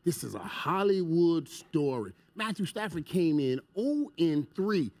Stafford. This is a Hollywood story. Matthew Stafford came in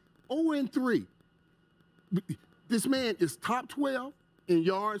 0-3. 0-3. This man is top 12 in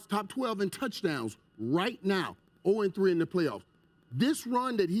yards, top 12 in touchdowns right now. 0-3 in the playoffs. This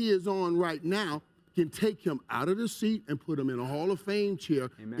run that he is on right now can take him out of the seat and put him in a Hall of Fame chair.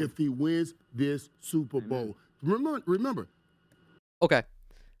 Amen. If he wins this Super Bowl. Remember. Okay.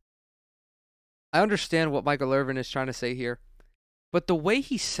 I understand what Michael Irvin is trying to say here, but the way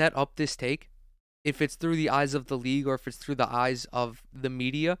he set up this take, if it's through the eyes of the league or if it's through the eyes of the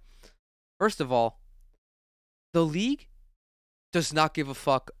media, first of all, the league does not give a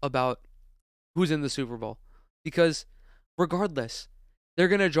fuck about who's in the Super Bowl, because regardless, they're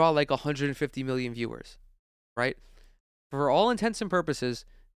going to draw like 150 million viewers, right? For all intents and purposes,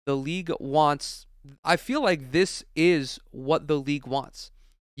 the league wants, I feel like this is what the league wants.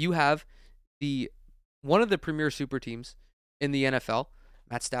 You have one of the premier super teams in the NFL,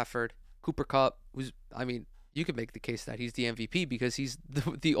 Matt Stafford, Cooper Kupp, who's, I mean, you could make the case that he's the MVP because he's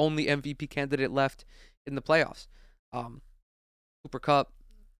the only MVP candidate left in the playoffs. Cooper Kupp,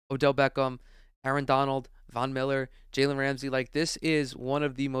 Odell Beckham, Aaron Donald, Von Miller, Jalen Ramsey, like this is one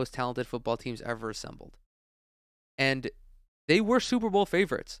of the most talented football teams ever assembled. And they were Super Bowl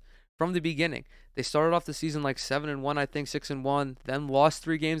favorites from the beginning. They started off the season like 7-1, I think 6-1, then lost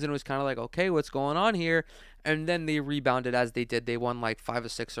 3 games and it was kind of like, okay, what's going on here? And then they rebounded as they did. They won like 5 or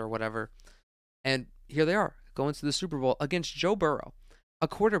 6 or whatever. And here they are going to the Super Bowl against Joe Burrow, a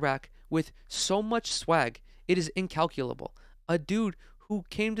quarterback with so much swag. It is incalculable. A dude who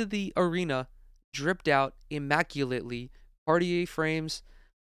came to the arena dripped out immaculately, Cartier frames,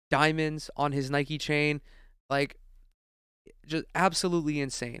 diamonds on his Nike chain, like just absolutely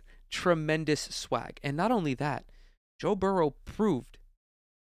insane. Tremendous swag. And not only that, Joe Burrow proved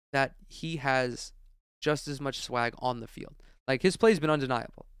that he has just as much swag on the field. Like his play's been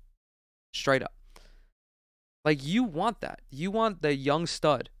undeniable. Straight up. Like you want that. You want the young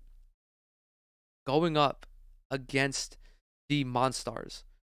stud going up against the monsters,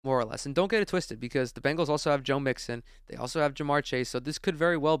 more or less. And don't get it twisted, because the Bengals also have Joe Mixon. They also have Jamar Chase. So this could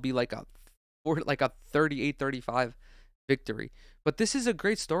very well be like a 38-35 victory. But this is a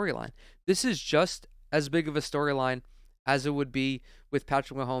great storyline. This is just as big of a storyline as it would be with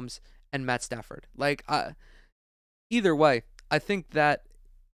Patrick Mahomes and Matt Stafford. Like, either way, I think that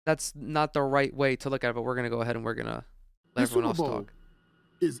that's not the right way to look at it, but we're going to go ahead and we're going to let everyone else talk.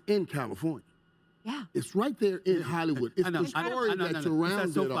 Is in California. Yeah. It's right there in Hollywood. It's the story that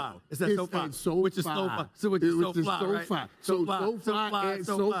surrounds it all. It's that so far. Which is so far. So which is so far. So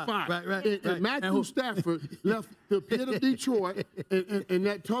far. Right. And Matthew Stafford left the pit of Detroit and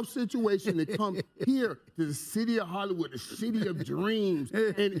that tough situation to come here to the city of Hollywood, the city of dreams,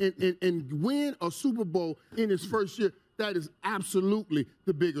 and win a Super Bowl in his first year. That is absolutely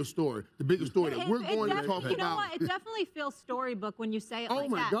the bigger story. The bigger story that we're going to talk about. You know what? It definitely feels storybook when you say it like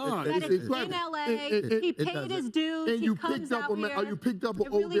that. Oh, my God. That it's in L.A., he paid his dues, and you picked up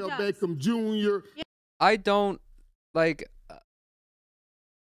Odell Beckham Jr. I don't, like,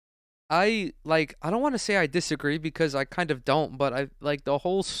 I don't want to say I disagree because I kind of don't, but I like the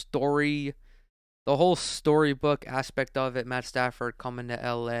whole storybook aspect of it, Matt Stafford coming to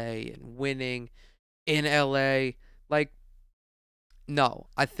LA and winning in LA. Like, no,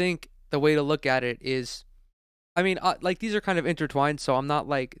 I think the way to look at it is, I mean, like these are kind of intertwined, so I'm not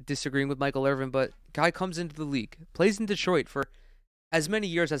like disagreeing with Michael Irvin, but guy comes into the league, plays in Detroit for as many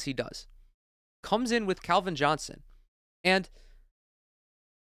years as he does, comes in with Calvin Johnson. And,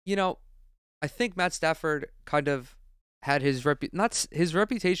 you know, I think Matt Stafford kind of had his his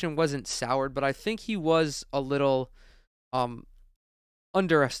reputation wasn't soured, but I think he was a little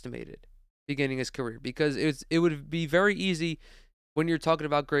underestimated beginning his career, because it would be very easy when you're talking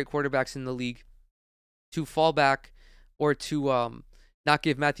about great quarterbacks in the league to fall back or to not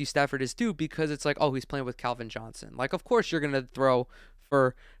give Matthew Stafford his due, because it's like, oh, he's playing with Calvin Johnson. Like, of course you're going to throw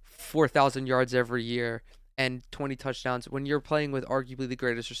for 4,000 yards every year and 20 touchdowns when you're playing with arguably the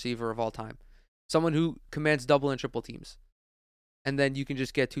greatest receiver of all time. Someone who commands double and triple teams. And then you can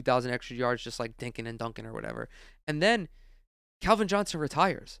just get 2,000 extra yards just like dinking and dunking or whatever. And then Calvin Johnson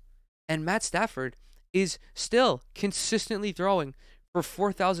retires. And Matt Stafford is still consistently throwing for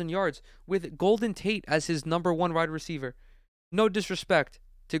 4,000 yards with Golden Tate as his number one wide receiver. No disrespect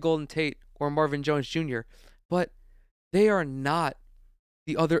to Golden Tate or Marvin Jones Jr., but they are not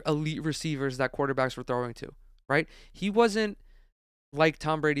the other elite receivers that quarterbacks were throwing to, right? He wasn't like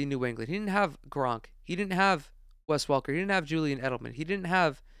Tom Brady in New England. He didn't have Gronk. He didn't have Wes Welker. He didn't have Julian Edelman. He didn't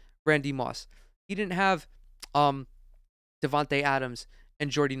have Randy Moss. He didn't have Devontae Adams and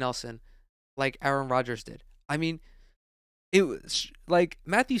Jordy Nelson like Aaron Rodgers did. I mean, it was like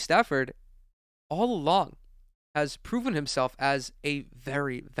Matthew Stafford all along has proven himself as a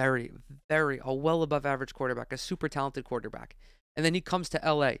very, very, very well above average quarterback, a super talented quarterback. And then he comes to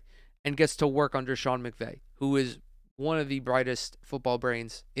LA and gets to work under Sean McVay, who is one of the brightest football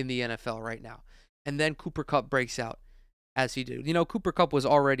brains in the NFL right now. And then Cooper Kupp breaks out as he did. You know, Cooper Kupp was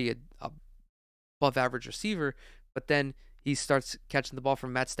already a above average receiver, but then he starts catching the ball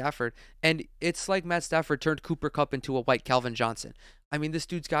from Matt Stafford. And it's like Matt Stafford turned Cooper Kupp into a white Calvin Johnson. I mean, this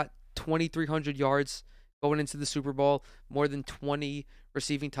dude's got 2,300 yards going into the Super Bowl, more than 20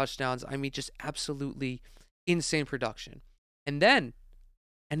 receiving touchdowns. I mean, just absolutely insane production. And then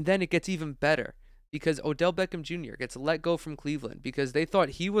it gets even better, because Odell Beckham Jr. gets let go from Cleveland because they thought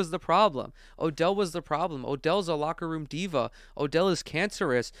he was the problem. Odell was the problem. Odell's a locker room diva. Odell is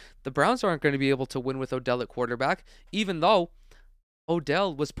cancerous. The Browns aren't going to be able to win with Odell at quarterback, even though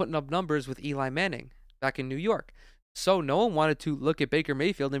Odell was putting up numbers with Eli Manning back in New York. So no one wanted to look at Baker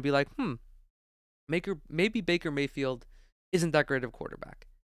Mayfield and be like, maybe Baker Mayfield isn't that great of a quarterback.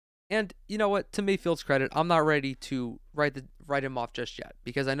 And you know what? To Mayfield's credit, I'm not ready to write him off just yet,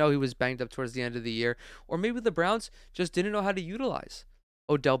 because I know he was banged up towards the end of the year. Or maybe the Browns just didn't know how to utilize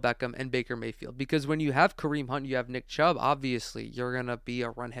Odell Beckham and Baker Mayfield. Because when you have Kareem Hunt, you have Nick Chubb, obviously you're going to be a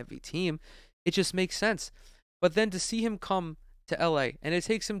run-heavy team. It just makes sense. But then to see him come to LA, and it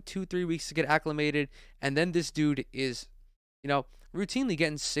takes him 2-3 weeks to get acclimated, and then this dude is, routinely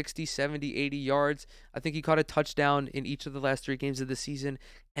getting 60, 70, 80 yards. I think he caught a touchdown in each of the last 3 games of the season,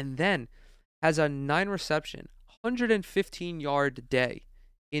 and then has a 9-reception, 115-yard day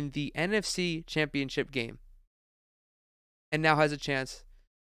in the NFC Championship game, and now has a chance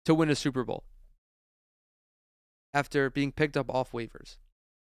to win a Super Bowl after being picked up off waivers.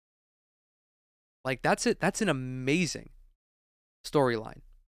 Like, that's it. That's an amazing storyline.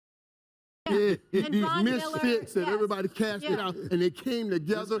 Yeah, these misfits that everybody cast it out, and they came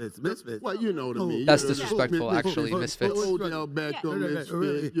together. Misfits. Well, you know what I mean. That's disrespectful, actually, misfits. Odell Beckham,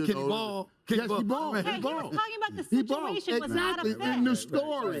 misfit, Kick ball. Yes, he ball. Hey, he was talking about the situation was not a Exactly, fit. and the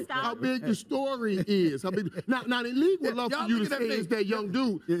story, how big the story is. How big, now, the league would love for you to say it's that young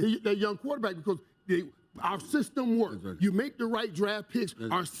dude, that young quarterback, because our system works. You make the right draft picks,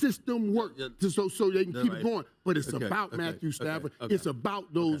 our system works, so they can keep it going. But it's about Matthew Stafford. It's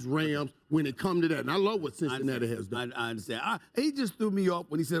about those Rams when it comes to that. And I love what Cincinnati has done. I understand. He just threw me off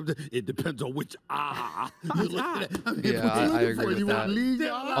when he said it depends on which eye. I agree with that.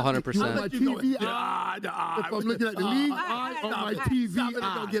 100%. If I'm looking at the league eye on my TV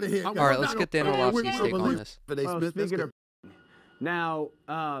eye. All right, let's get Dan Orlovsky's take on this. Speaking of now,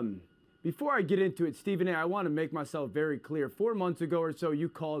 before I get into it, Stephen A., I want to make myself very clear. 4 months ago or so, you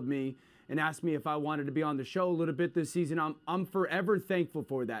called me and asked me if I wanted to be on the show a little bit this season. I'm forever thankful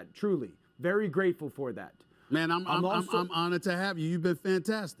for that, truly. Very grateful for that. Man, I'm honored to have you. You've been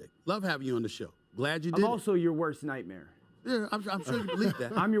fantastic. Love having you on the show. Glad you did. I'm also your worst nightmare. Yeah, I'm sure you believe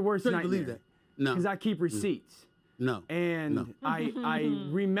that. I'm your worst nightmare. Believe that. No. Because I keep receipts. No. And I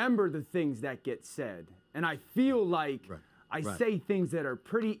remember the things that get said. And I feel like I say things that are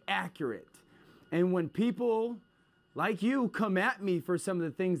pretty accurate. And when people like you come at me for some of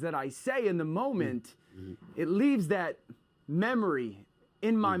the things that I say in the moment, it leaves that memory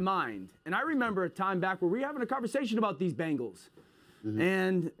in my mind. And I remember a time back where we were having a conversation about these Bengals.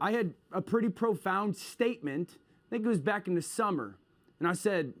 And I had a pretty profound statement. I think it was back in the summer. And I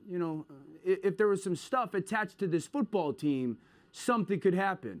said, if there was some stuff attached to this football team, something could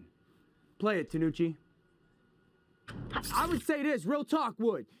happen. Play it, Tanucci. I would say this, real talk,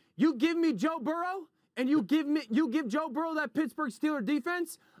 Wood. You give me Joe Burrow, and you give Joe Burrow that Pittsburgh Steelers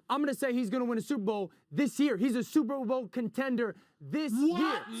defense, I'm going to say he's going to win a Super Bowl this year. He's a Super Bowl contender this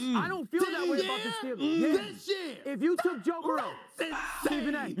year. I don't feel that way about the Steelers. This year. If you took Joe Burrow,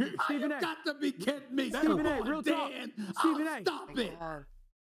 Stephen A. You got to be kidding me. Stephen A. Real talk. Stephen A. Stop it.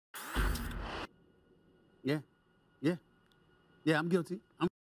 Yeah, I'm guilty.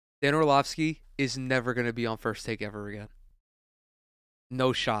 Dan Orlovsky is never going to be on First Take ever again.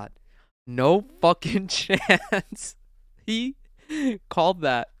 No shot. No fucking chance. He called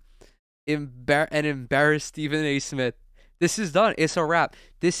that and embarrassed Stephen A. Smith. This is done. It's a wrap.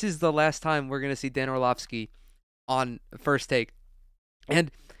 This is the last time we're going to see Dan Orlovsky on First Take.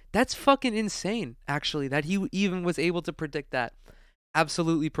 And that's fucking insane, actually, that he even was able to predict that.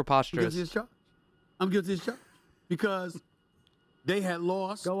 Absolutely preposterous. I'm guilty of this, because they had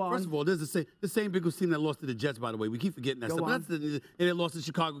lost. Go on. First of all, there's the same Bengals team that lost to the Jets, by the way. We keep forgetting that Go stuff. on. And they lost the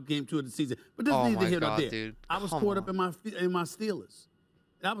Chicago game 2 of the season. But this is neither here nor there. Dude. I was caught up in my Steelers.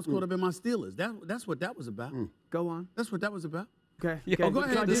 I was caught up in my Steelers. That's what that was about. Go on. That's what that was about. Okay. Yo, go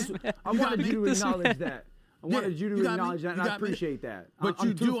ahead. I wanted you to acknowledge that. I wanted you to got me. acknowledge that, and I appreciate that. But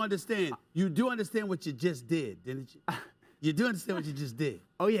you do understand. You do understand what you just did, didn't you? You do understand what you just did.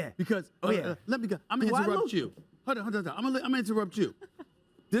 Oh, yeah. Because, let me go. I'm going to interrupt you. Hold on. I'm going to interrupt you.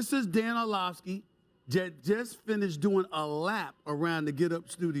 This is Dan Orlovsky. Just finished doing a lap around the Get Up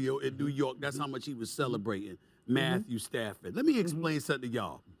studio in New York. That's how much he was celebrating Matthew Stafford. Let me explain something to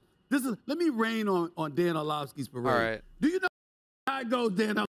y'all. Let me rain on Dan Orlovsky's parade. All right. Do you know how it goes, Dan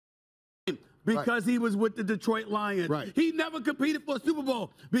Orlovsky? Because he was with the Detroit Lions. Right. He never competed for a Super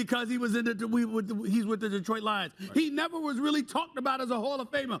Bowl because he was he's with the Detroit Lions. Right. He never was really talked about as a Hall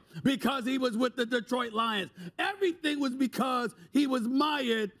of Famer because he was with the Detroit Lions. Everything was because he was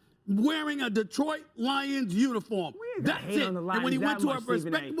mired wearing a Detroit Lions uniform. That's it. And when he went to a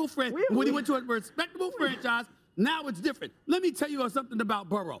respectable franchise, now it's different. Let me tell you something about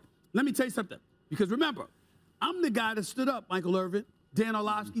Burrow. Let me tell you something. Because remember, I'm the guy that stood up, Michael Irvin, Dan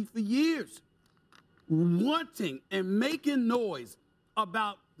Orlovsky, for years, wanting and making noise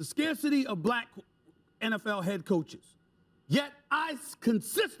about the scarcity of black NFL head coaches. Yet I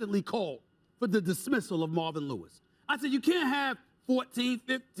consistently called for the dismissal of Marvin Lewis. I said, you can't have 14,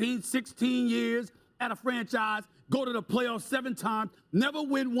 15, 16 years at a franchise, go to the playoffs 7 times, never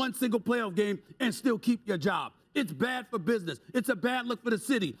win one single playoff game, and still keep your job. It's bad for business. It's a bad look for the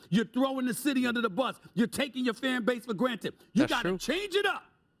city. You're throwing the city under the bus. You're taking your fan base for granted. You got to change it up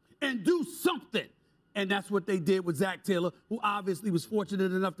and do something. And that's what they did with Zach Taylor, who obviously was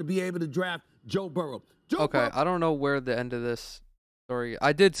fortunate enough to be able to draft Joe Burrow. I don't know where the end of this story.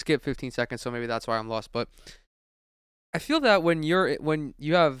 I did skip 15 seconds, so maybe that's why I'm lost. But I feel that when you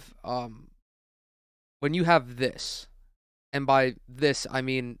have this, and by this I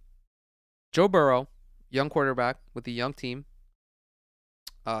mean Joe Burrow, young quarterback with a young team,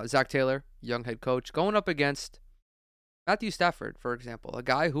 Zach Taylor, young head coach, going up against Matthew Stafford, for example, a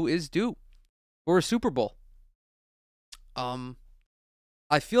guy who is due for a Super Bowl.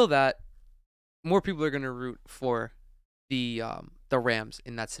 I feel that more people are going to root for the Rams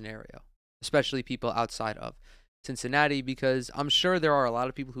in that scenario, especially people outside of Cincinnati, because I'm sure there are a lot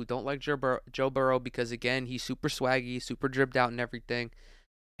of people who don't like Joe Burrow because, again, he's super swaggy, super dripped out and everything,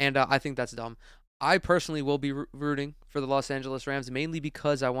 and I think that's dumb. I personally will be rooting for the Los Angeles Rams, mainly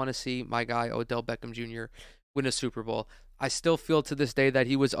because I want to see my guy Odell Beckham Jr. win a Super Bowl. I still feel to this day that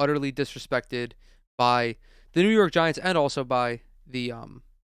he was utterly disrespected by the New York Giants and also by the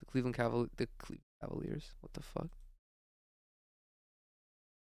Cleveland Cavaliers. What the fuck?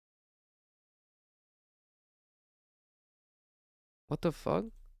 What the fuck?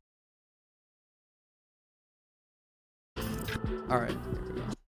 All right.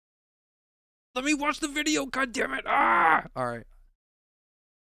 Let me watch the video, god damn it. Ah! All right.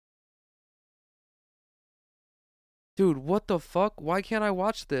 Dude, what the fuck? Why can't I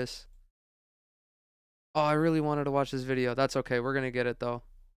watch this? Oh, I really wanted to watch this video. That's okay. We're going to get it, though.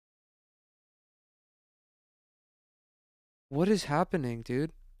 What is happening,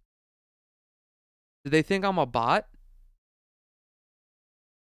 dude? Do they think I'm a bot?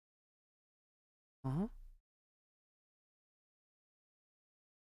 Uh-huh.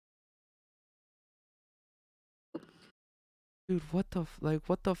 Dude, what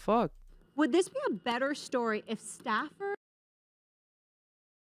the fuck? Would this be a better story if Stafford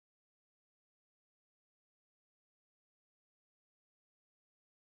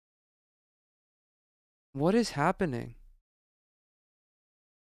What is happening?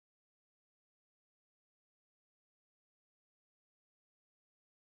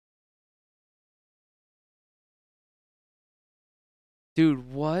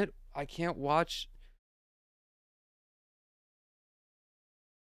 Dude, what? I can't watch.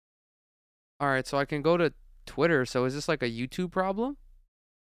 All right, so I can go to Twitter. So is this like a YouTube problem?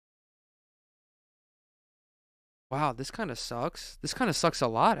 Wow, this kind of sucks. This kind of sucks a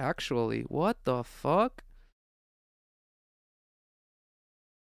lot, actually. What the fuck?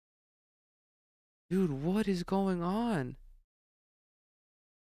 Dude, what is going on?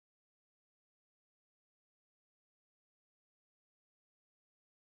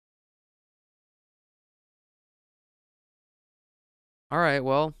 All right,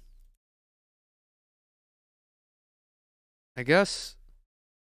 well, I guess.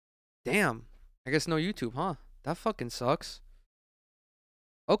 Damn. I guess no YouTube, huh? That fucking sucks.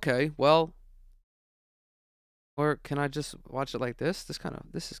 Okay, well, or can I just watch it like this? This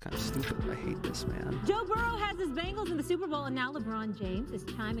is kind of stupid. I hate this, man. Joe Burrow has his Bengals in the Super Bowl, and now LeBron James is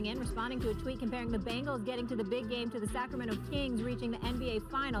chiming in, responding to a tweet comparing the Bengals getting to the big game to the Sacramento Kings reaching the NBA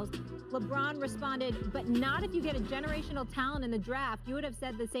Finals. LeBron responded, "But not if you get a generational talent in the draft. You would have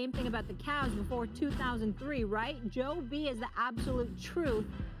said the same thing about the Cavs before 2003, right? Joe B is the absolute truth.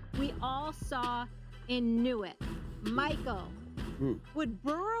 We all saw and knew it." Michael, would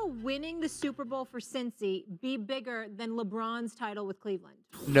Burrow winning the Super Bowl for Cincy be bigger than LeBron's title with Cleveland?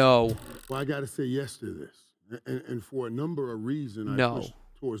 No. Well, I got to say yes to this. And for a number of reasons, No. I push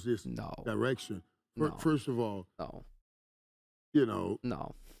towards this No. direction. No. First of all, No. you know,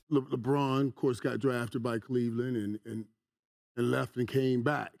 No. LeBron, of course, got drafted by Cleveland and left and came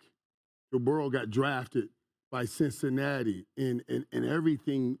back. Joe Burrow got drafted by Cincinnati, and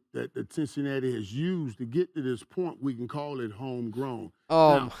everything that Cincinnati has used to get to this point, we can call it homegrown.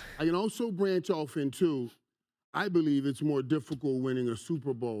 Now, I can also branch off into, I believe it's more difficult winning a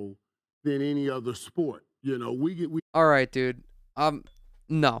Super Bowl than any other sport. You know, All right, dude.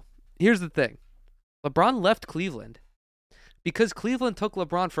 No. Here's the thing. LeBron left Cleveland because Cleveland took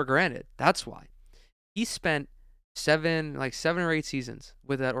LeBron for granted. That's why. He spent 7 or 8 seasons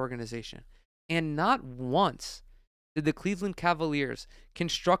with that organization. And not once did the Cleveland Cavaliers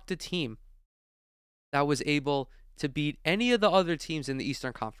construct a team that was able to beat any of the other teams in the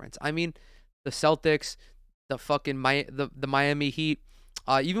Eastern Conference. I mean, the Celtics, the fucking the Miami Heat,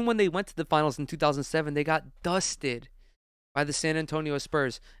 even when they went to the finals in 2007, they got dusted by the San Antonio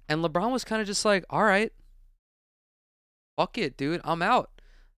Spurs. And LeBron was kind of just like, all right, fuck it, dude, I'm out.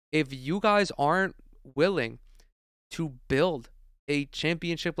 If you guys aren't willing to build a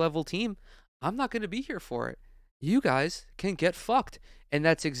championship level team, I'm not going to be here for it. You guys can get fucked. And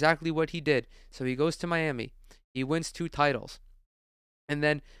that's exactly what he did. So he goes to Miami. He wins 2 titles. And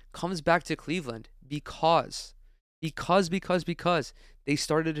then comes back to Cleveland because they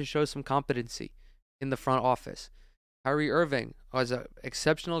started to show some competency in the front office. Kyrie Irving was an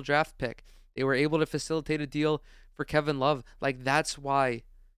exceptional draft pick. They were able to facilitate a deal for Kevin Love. Like, that's why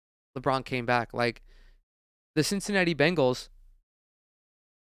LeBron came back. Like, the Cincinnati Bengals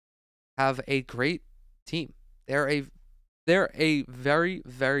have a great team. They're a very,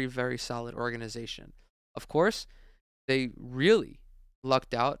 very, very solid organization. Of course, they really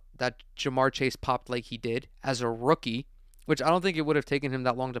lucked out that Jamar Chase popped like he did as a rookie, which I don't think it would have taken him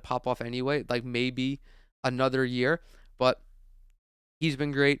that long to pop off anyway, like maybe another year, but he's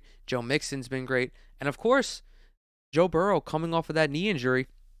been great. Joe Mixon's been great. And of course, Joe Burrow coming off of that knee injury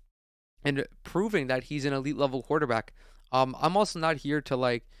and proving that he's an elite level quarterback. I'm also not here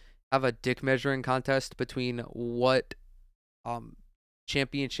to have a dick measuring contest between what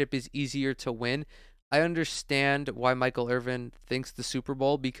championship is easier to win. I understand why Michael Irvin thinks the Super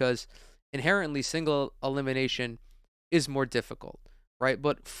Bowl, because inherently single elimination is more difficult, right?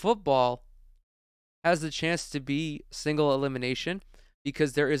 But football has the chance to be single elimination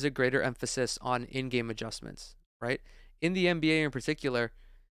because there is a greater emphasis on in-game adjustments, right? In the NBA in particular,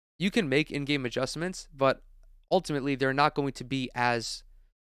 you can make in-game adjustments, but ultimately they're not going to be as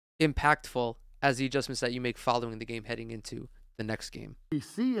impactful as the adjustments that you make following the game heading into the next game. We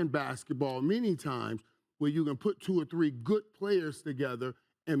see in basketball many times where you can put 2 or 3 good players together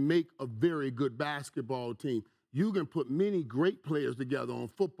and make a very good basketball team. You can put many great players together on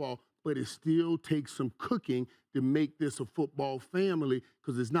football, but it still takes some cooking to make this a football family,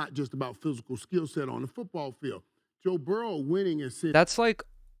 because it's not just about physical skill set on the football field. Joe Burrow winning is... That's like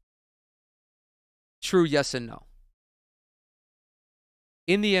true yes and no.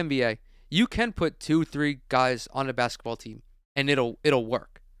 In the NBA, you can put 2-3 guys on a basketball team and it'll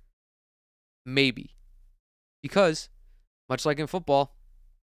work. Maybe. Because, much like in football,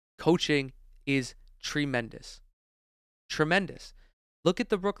 coaching is tremendous. Tremendous. Look at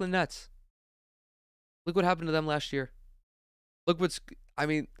the Brooklyn Nets. Look what happened to them last year.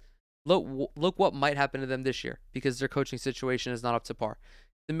 look what might happen to them this year because their coaching situation is not up to par.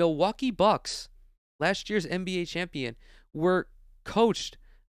 The Milwaukee Bucks, last year's NBA champion, were coached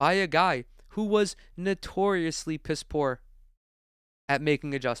by a guy who was notoriously piss poor at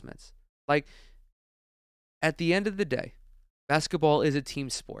making adjustments. Like, at the end of the day, basketball is a team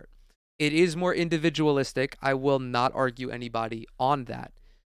sport. It is more individualistic. I will not argue anybody on that.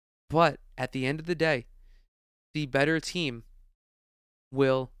 But at the end of the day, the better team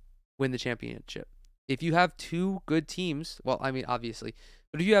will win the championship. If you have two good teams, well, I mean, obviously,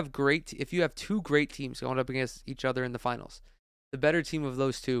 but if you have two great teams going up against each other in the finals, the better team of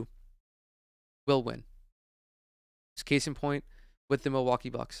those two will win. It's case in point with the Milwaukee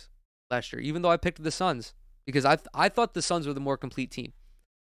Bucks last year. Even though I picked the Suns because I thought the Suns were the more complete team.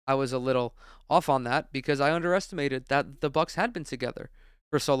 I was a little off on that because I underestimated that the Bucks had been together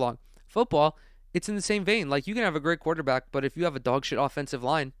for so long. Football, it's in the same vein. Like, you can have a great quarterback, but if you have a dog shit offensive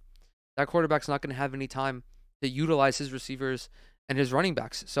line, that quarterback's not going to have any time to utilize his receivers and his running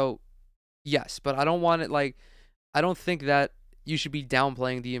backs. So, yes, but I don't want it like, I don't think that you should be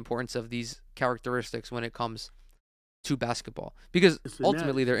downplaying the importance of these characteristics when it comes to basketball because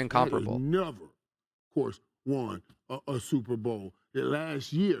ultimately they're incomparable. Never, of course, won a Super Bowl.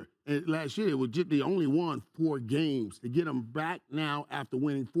 Last year they only won 4 games. To get them back now after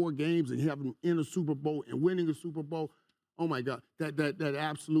winning 4 games and have them in a Super Bowl and winning a Super Bowl, oh my God, that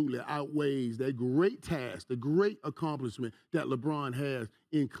absolutely outweighs that great task, the great accomplishment that LeBron has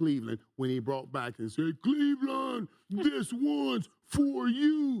in Cleveland when he brought back and said, "Cleveland, this one's for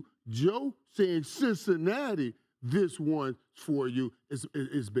you." Joe saying Cincinnati, "This one's for you," is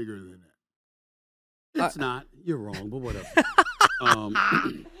bigger than that. It's not. You're wrong, but whatever.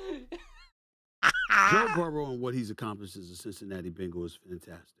 Joe Burrow and what he's accomplished as a Cincinnati Bengal is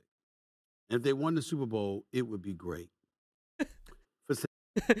fantastic. And if they won the Super Bowl, it would be great.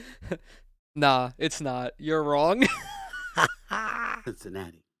 Nah, it's not. You're wrong.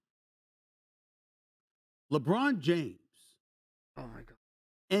 Cincinnati. LeBron James Oh my God.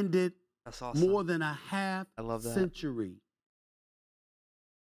 ended That's awesome. more than a half I love that. century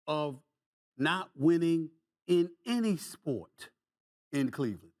of not winning in any sport in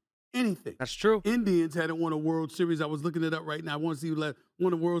Cleveland. Anything. That's true. Indians hadn't won a World Series. I was looking it up right now. I want to see who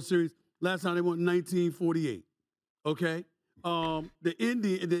won a World Series. Last time they won in 1948. Okay? I'm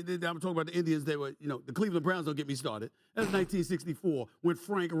talking about the Indians. They were, the Cleveland Browns, don't get me started. That's 1964 when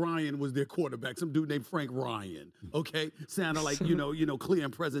Frank Ryan was their quarterback. Some dude named Frank Ryan. Okay? Sounded like, clear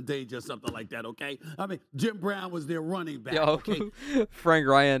and present day, just something like that. Okay? I mean, Jim Brown was their running back. Yo, Okay? Frank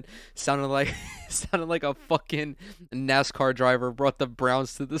Ryan sounded like a fucking NASCAR driver brought the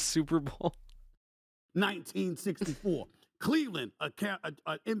Browns to the Super Bowl. 1964. Cleveland, an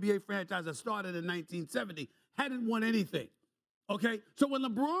NBA franchise that started in 1970, hadn't won anything. Okay? So when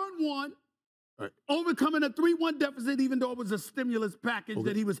LeBron won, overcoming a 3-1 deficit, even though it was a stimulus package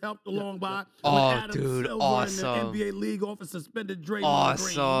that he was helped along by. Oh, Adam dude, Silver awesome. And the NBA league office suspended Draymond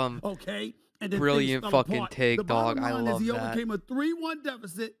Awesome. Green. Okay? And then Brilliant things fell fucking apart. take, the dog. bottom I line love is he that. overcame a 3-1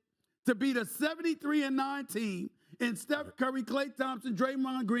 deficit to beat a 73-9 team and Steph Curry, Klay Thompson,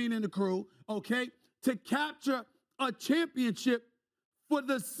 Draymond Green, and the crew, okay, to capture a championship for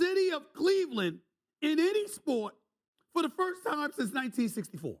the city of Cleveland in any sport for the first time since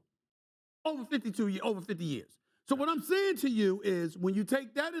 1964. Over 50 years. So what I'm saying to you is when you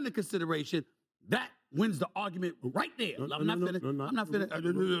take that into consideration, that wins the argument right there. I'm not finished. I'm not finished,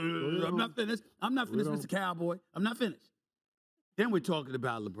 Mr. Cowboy. I'm not finished. Then we're talking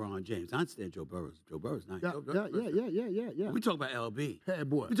about LeBron James. I understand Joe Burrow. Joe Burrow's nice. Yeah. We talk about LB. Bad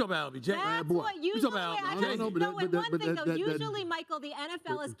boy. We talk about LBJ. That's what usually, about I LBJ. know, one thing though, usually, Michael, the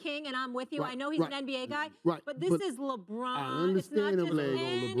NFL is king, and I'm with you. I know he's an NBA guy, but this is LeBron. I understand it's not just LeBron.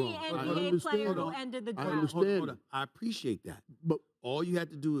 any NBA player who ended the I drought. understand. Hold on. I appreciate that. But all you had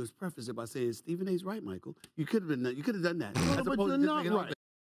to do is preface it by saying Stephen A's right, Michael. You could have done that. No, As but opposed you're to just not making it all right.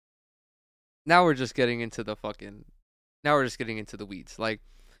 Now we're just getting into the weeds. Like,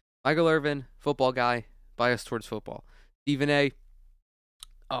 Michael Irvin, football guy, biased towards football. Stephen A,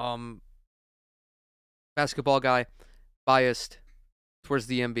 basketball guy, biased towards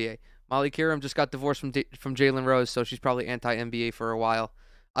the NBA. Molly Kiram just got divorced from Jalen Rose, so she's probably anti-NBA for a while.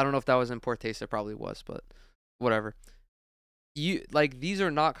 I don't know if that was in poor taste. It probably was, but whatever. These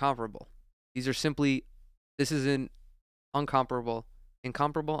are not comparable. These are simply, this is an incomparable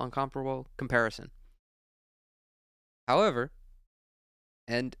comparison. However,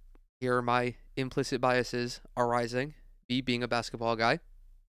 and here are my implicit biases arising, me being a basketball guy,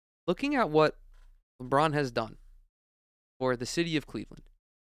 looking at what LeBron has done for the city of Cleveland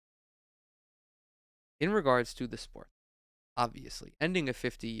in regards to the sport, obviously, ending a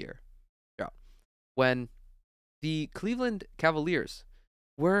 50-year when the Cleveland Cavaliers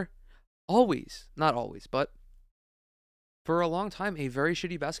were always, not always, but for a long time, a very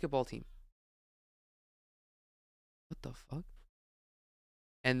shitty basketball team. What the fuck?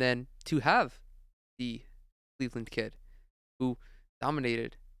 And then to have the Cleveland kid who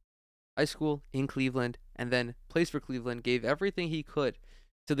dominated high school in Cleveland and then plays for Cleveland, gave everything he could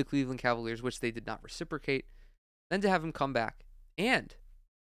to the Cleveland Cavaliers, which they did not reciprocate, then to have him come back and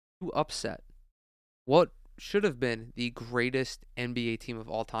to upset what should have been the greatest NBA team of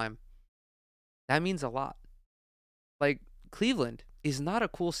all time. That means a lot. Like, Cleveland is not a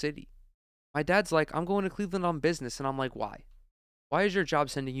cool city. My dad's like, I'm going to Cleveland on business, and I'm like, why? Why is your job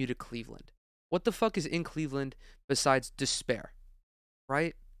sending you to Cleveland? What the fuck is in Cleveland besides despair,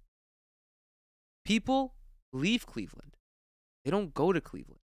 right? People leave Cleveland. They don't go to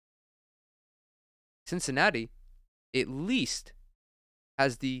Cleveland. Cincinnati, at least,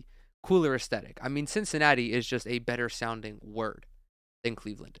 has the cooler aesthetic. I mean, Cincinnati is just a better sounding word than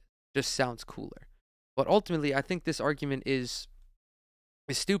Cleveland. Just sounds cooler. But ultimately, I think this argument is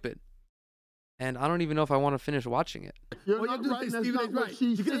stupid. And I don't even know if I want to finish watching it. You're not right. That's not what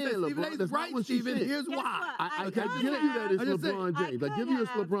she said, LeBron. That's not what she said. Here's why. I give you that it's LeBron James. I give you it's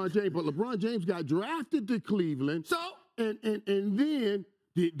LeBron James, but LeBron James got drafted to Cleveland. So? And then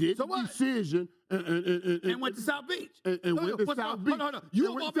did the decision and went to South Beach. And went to South Beach. Hold on. You're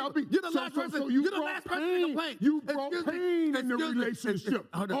the last person. You're the last person to complain. You brought pain in the relationship.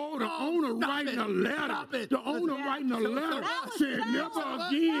 Oh, the owner writing a letter. The owner writing a letter saying never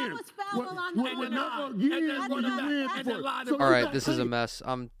again. Never again. All right, this is a mess.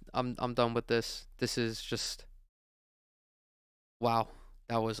 I'm done with this. This is just wow.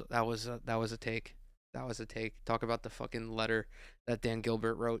 That was a take. That was a take. Talk about the fucking letter that Dan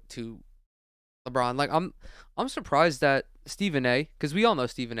Gilbert wrote to LeBron. Like, I'm surprised that Stephen A, because we all know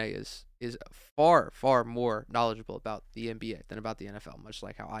Stephen A is far more knowledgeable about the NBA than about the NFL, much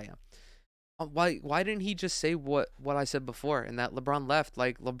like how I am. Why didn't he just say what I said before, and that LeBron left?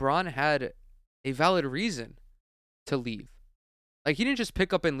 Like, LeBron had a valid reason to leave. Like, he didn't just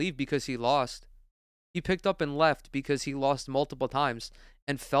pick up and leave because he lost. He picked up and left because he lost multiple times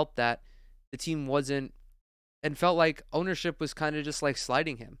and felt that the team wasn't, and felt like ownership was kind of just like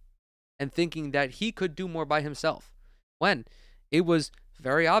sliding him and thinking that he could do more by himself, when it was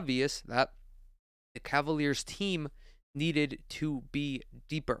very obvious that the Cavaliers team needed to be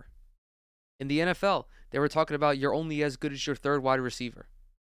deeper. In the NFL, they were talking about you're only as good as your third wide receiver,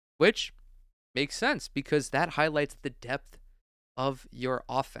 which makes sense because that highlights the depth of your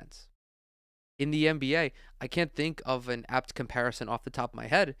offense. In the NBA, I can't think of an apt comparison off the top of my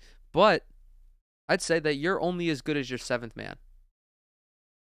head, but I'd say that you're only as good as your seventh man.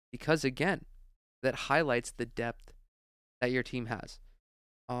 Because again, that highlights the depth that your team has.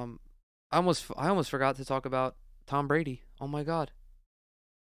 I almost forgot to talk about Tom Brady. Oh my God.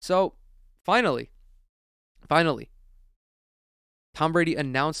 So finally, Tom Brady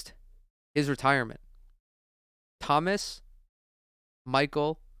announced his retirement.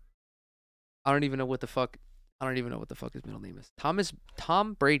 Michael, I don't even know what the fuck his middle name is.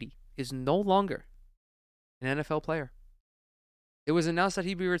 Tom Brady is no longer an NFL player. It was announced that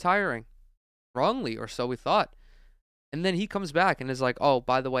he'd be retiring, wrongly, or so we thought. And then he comes back and is like, oh,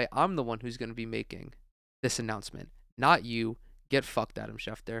 by the way, I'm the one who's going to be making this announcement, not you. Get fucked, Adam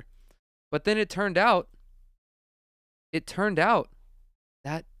Schefter. But then it turned out that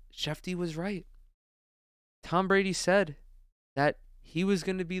Shefty was right. Tom Brady said that he was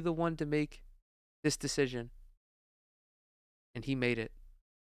going to be the one to make this decision. And he made it.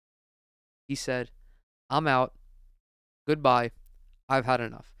 He said, I'm out. Goodbye. I've had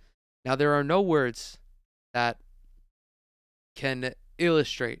enough. Now, there are no words that can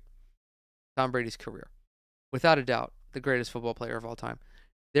illustrate Tom Brady's career. Without a doubt, the greatest football player of all time.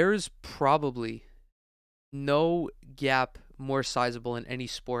 There is probably no gap more sizable in any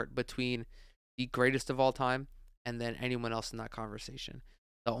sport between the greatest of all time and then anyone else in that conversation.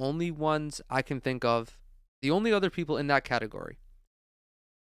 The only ones I can think of, the only other people in that category,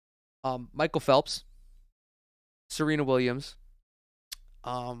 Michael Phelps, Serena Williams,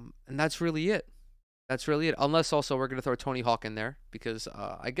 and that's really it. Unless also we're gonna throw Tony Hawk in there because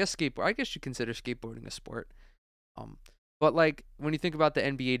I guess you consider skateboarding a sport. But like when you think about the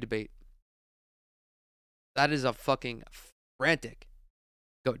NBA debate, that is a fucking frantic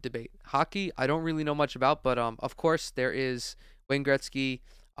GOAT debate. Hockey, I don't really know much about, but of course there is Wayne Gretzky,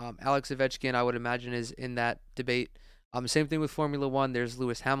 Alex Ovechkin. I would imagine is in that debate. Same thing with Formula One. There's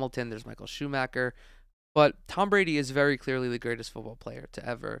Lewis Hamilton. There's Michael Schumacher. But Tom Brady is very clearly the greatest football player to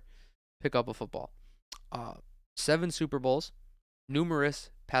ever pick up a football. 7 Super Bowls,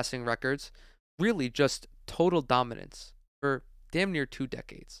 numerous passing records, really just total dominance for damn near 2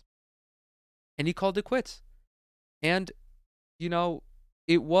 decades. And he called it quits. And, you know,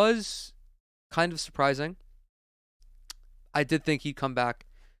 it was kind of surprising. I did think he'd come back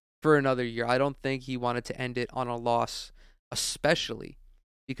for another year. I don't think he wanted to end it on a loss, especially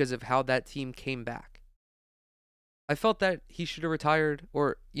because of how that team came back. I felt that he should have retired,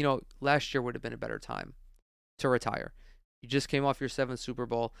 or, you know, last year would have been a better time to retire. You just came off your 7th Super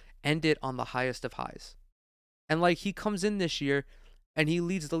Bowl, end it on the highest of highs. And, like, he comes in this year and he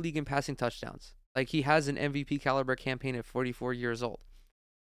leads the league in passing touchdowns. Like, he has an MVP caliber campaign at 44 years old.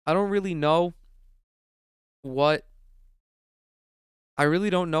 I don't really know what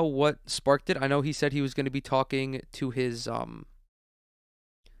sparked it. I know he said he was going to be talking to his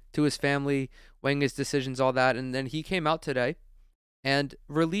family, weighing his decisions, all that, and then he came out today and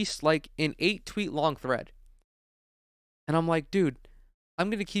released like an 8-tweet long thread. And I'm like, dude, I'm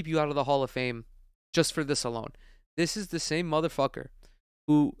going to keep you out of the Hall of Fame just for this alone. This is the same motherfucker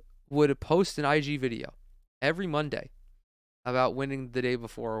who would post an IG video every Monday about winning the day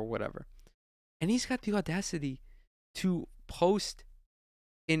before or whatever. And he's got the audacity to post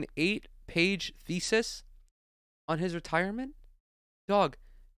an 8-page thesis on his retirement. Dog,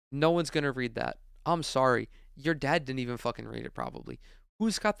 no one's going to read that. I'm sorry. Your dad didn't even fucking read it probably.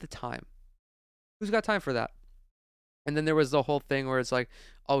 Who's got the time? Who's got time for that? And then there was the whole thing where it's like,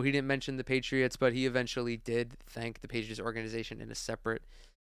 oh, he didn't mention the Patriots, but he eventually did thank the Patriots organization in a separate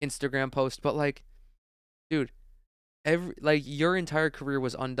Instagram post. But like, dude, your entire career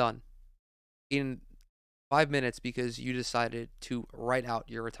was undone in 5 minutes because you decided to write out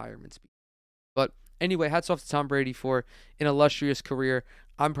your retirement speech. But anyway, hats off to Tom Brady for an illustrious career.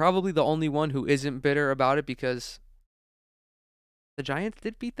 I'm probably the only one who isn't bitter about it because the Giants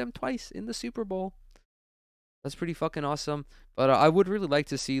did beat them twice in the Super Bowl. That's pretty fucking awesome. But I would really like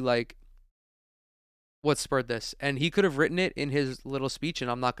to see, like, what spurred this. And he could have written it in his little speech, and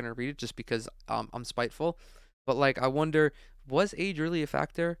I'm not going to read it just because I'm spiteful. But, like, I wonder, was age really a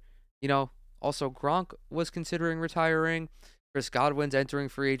factor? You know, also Gronk was considering retiring. Chris Godwin's entering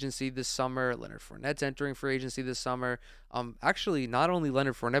free agency this summer. Leonard Fournette's entering free agency this summer. Actually, not only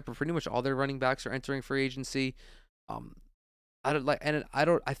Leonard Fournette, but pretty much all their running backs are entering free agency. I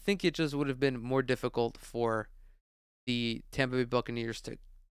think it just would have been more difficult for the Tampa Bay Buccaneers to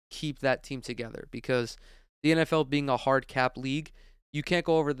keep that team together because the NFL being a hard cap league, you can't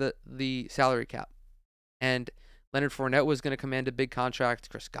go over the salary cap. And Leonard Fournette was going to command a big contract.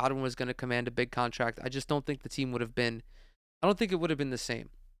 Chris Godwin was going to command a big contract. I just don't think the team would have been, I don't think it would have been the same.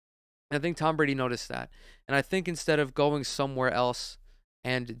 And I think Tom Brady noticed that. And I think instead of going somewhere else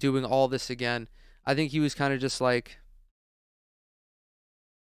and doing all this again, I think he was kind of just like,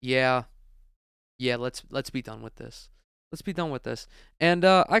 yeah, let's be done with this. Let's be done with this. And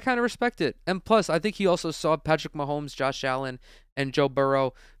I kind of respect it. And plus, I think he also saw Patrick Mahomes, Josh Allen, and Joe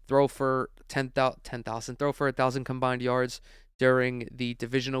Burrow throw for 1,000 combined yards during the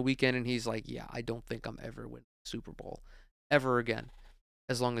divisional weekend. And he's like, yeah, I don't think I'm ever winning the Super Bowl ever again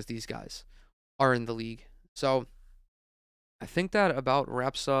as long as these guys are in the league. So I think that about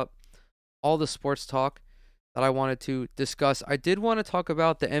wraps up all the sports talk that I wanted to discuss. I did want to talk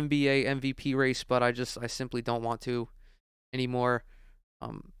about the NBA MVP race, but I simply don't want to anymore.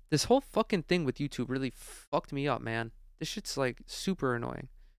 This whole fucking thing with YouTube really fucked me up, man. This shit's like super annoying.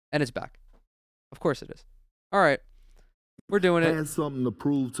 And it's back. Of course it is. All right. We're doing it. Has something to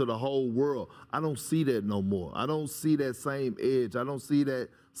prove to the whole world. I don't see that no more. I don't see that same edge. I don't see that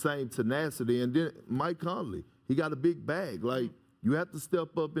same tenacity. And then Mike Conley, he got a big bag. Like, you have to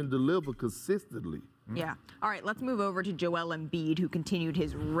step up and deliver consistently. Yeah. All right, let's move over to Joel Embiid, who continued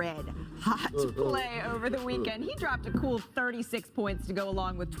his red-hot play over the weekend. He dropped a cool 36 points to go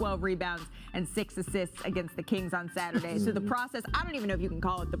along with 12 rebounds and 6 assists against the Kings on Saturday. So the process, I don't even know if you can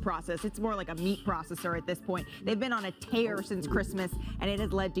call it the process. It's more like a meat processor at this point. They've been on a tear since Christmas, and it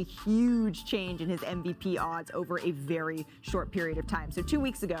has led to huge change in his MVP odds over a very short period of time. So 2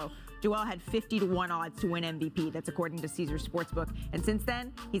 weeks ago, Joel had 50-1 odds to win MVP. That's according to Caesars Sportsbook. And since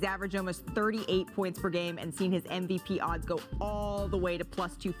then, he's averaged almost 38 points per game and seen his MVP odds go all the way to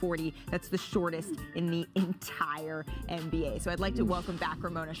plus 240. That's the shortest in the entire NBA. So I'd like to welcome back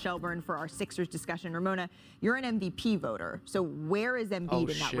Ramona Shelburne for our Sixers discussion. Ramona, you're an MVP voter. So where is Embiid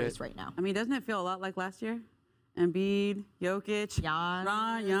in that race right now? I mean, doesn't it feel a lot like last year? Embiid, Jokic,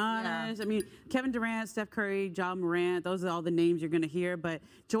 Giannis. Yeah. I mean, Kevin Durant, Steph Curry, Ja Morant, those are all the names you're going to hear. But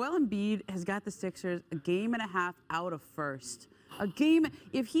Joel Embiid has got the Sixers a game and a half out of first. A game,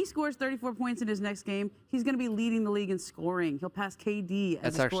 if he scores 34 points in his next game, he's going to be leading the league in scoring. He'll pass KD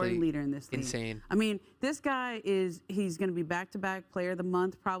as That's a scoring actually leader in this league. insane. I mean, this guy he's going to be back-to-back player of the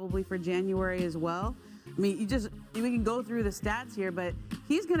month probably for January as well. I mean, we can go through the stats here, but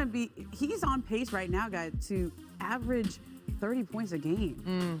he's on pace right now, guys, to average 30 points a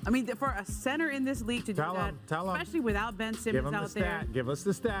game. I mean, for a center in this league to do that, especially without Ben Simmons out there. Give us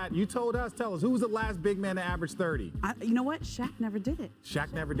the stat. You told us. Tell us. Who was the last big man to average 30? You know what? Shaq never did it.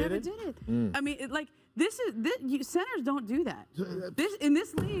 Shaq never did it? I mean, centers don't do that. In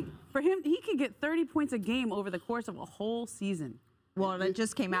this league, for him, he could get 30 points a game over the course of a whole season. Well, it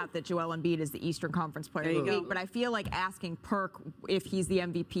just came out that Joel Embiid is the Eastern Conference Player of the Week, but I feel like asking Perk if he's the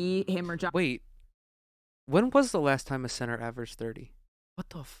MVP, him or John. Wait. When was the last time a center averaged 30? What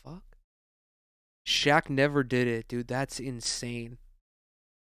the fuck? Shaq never did it, dude. That's insane.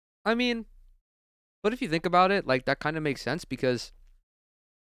 I mean, but if you think about it, like, that kind of makes sense because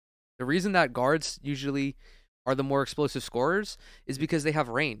the reason that guards usually are the more explosive scorers is because they have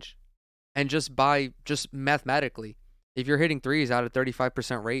range. And just mathematically, if you're hitting threes at a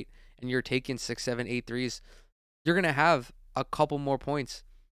 35% rate and you're taking 6, 7, 8 threes, you're going to have a couple more points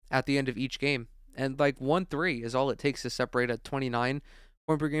at the end of each game. And like 1 3 is all it takes to separate a 29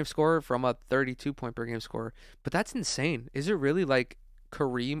 point per game scorer from a 32 point per game scorer. But that's insane. Is it really like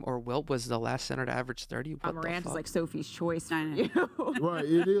Kareem or Wilt was the last center to average 30? Morant is like Sophie's choice. Right,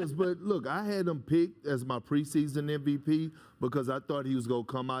 it is. But look, I had him picked as my preseason MVP because I thought he was going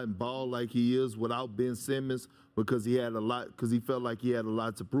to come out and ball like he is without Ben Simmons because he felt like he had a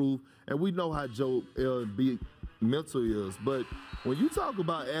lot to prove. And we know how Joe Embiid mental is. But when you talk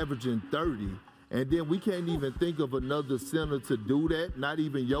about averaging 30, and then we can't even think of another center to do that, not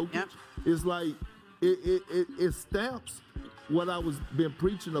even Jokic. Yep. It's like it stamps what I was been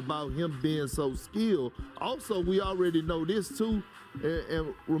preaching about him being so skilled. Also, we already know this too,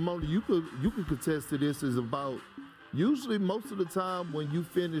 and Ramona, you could contest to this, is about usually most of the time when you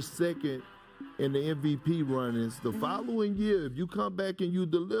finish second in the MVP runnings, the following year, if you come back and you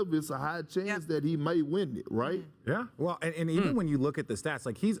deliver, it's a high chance that he may win it, right? Yeah. Well, and even when you look at the stats,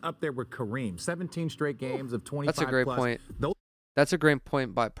 like he's up there with Kareem, 17 straight games of 25 That's a great plus. point. That's a great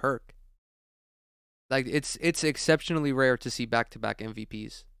point by Perk. Like, it's exceptionally rare to see back-to-back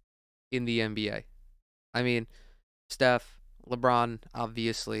MVPs in the NBA. I mean, Steph, LeBron,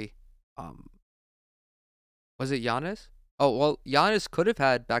 obviously. Was it Giannis? Oh, well, Giannis could have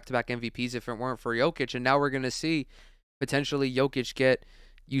had back-to-back MVPs if it weren't for Jokic, and now we're going to see potentially Jokic get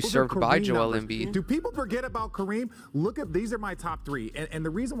usurped by Joel Embiid. Do people forget about Kareem? Look at, these are my top 3. And the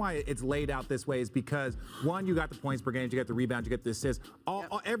reason why it's laid out this way is because, one, you got the points per game, you got the rebounds, you get the assists.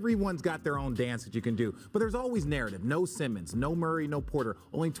 Everyone's got their own dance that you can do. But there's always narrative. No Simmons, no Murray, no Porter.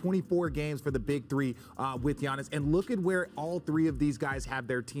 Only 24 games for the big 3 with Giannis. And look at where all 3 of these guys have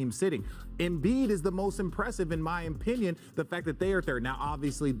their team sitting. Embiid is the most impressive, in my opinion, the fact that they are third. Now,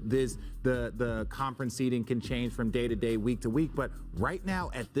 obviously, the conference seeding can change from day to day, week to week. But right now,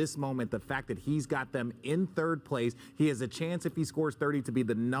 at this moment, the fact that he's got them in 3rd place, he has a chance if he scores 30 to be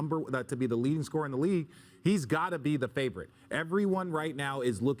the leading scorer in the league. He's got to be the favorite. Everyone right now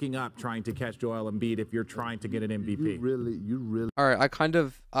is looking up, trying to catch Joel Embiid if you're trying to get an MVP. You really. All right,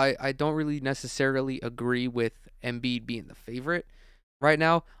 I don't really necessarily agree with Embiid being the favorite right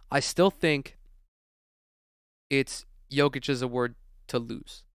now. I still think it's Jokic's award to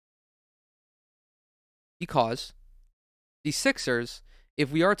lose. Because the Sixers,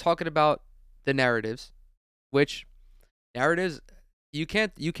 if we are talking about the narratives, which narratives, you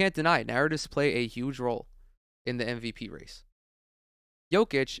can't deny, narratives play a huge role in the MVP race.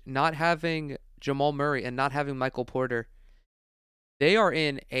 Jokic not having Jamal Murray and not having Michael Porter, they are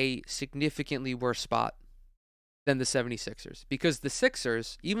in a significantly worse spot than the 76ers. Because the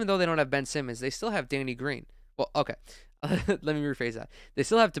Sixers, even though they don't have Ben Simmons, they still have Danny Green. Well, okay. Let me rephrase that. They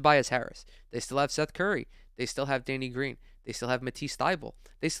still have Tobias Harris. They still have Seth Curry. They still have Danny Green. They still have Matisse Thybulle.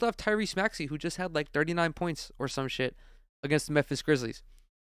 They still have Tyrese Maxey, who just had like 39 points or some shit against the Memphis Grizzlies.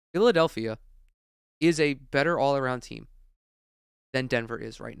 Philadelphia is a better all-around team than Denver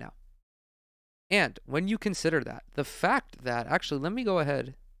is right now. And when you consider that, the fact that, actually, let me go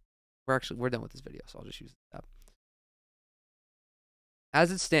ahead. We're done with this video, so I'll just use the tab. As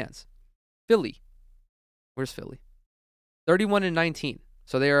it stands, Philly. Where's Philly? 31-19.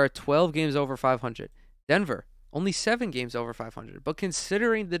 So they are 12 games over 500. Denver, only 7 games over 500. But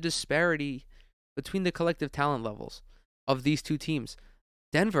considering the disparity between the collective talent levels of these two teams,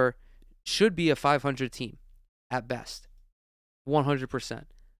 Denver should be a 500 team at best. 100%,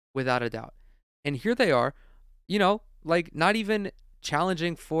 without a doubt. And here they are, like not even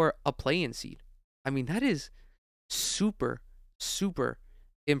challenging for a play-in seed. I mean, that is super, super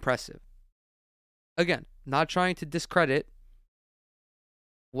impressive. Again, not trying to discredit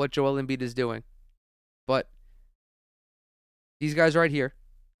what Joel Embiid is doing, but these guys right here,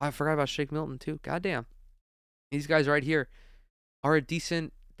 I forgot about Shake Milton too. Goddamn. These guys right here are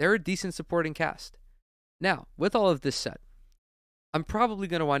they're a decent supporting cast. Now, with all of this said, I'm probably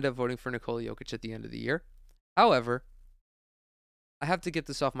going to wind up voting for Nikola Jokic at the end of the year. However, I have to get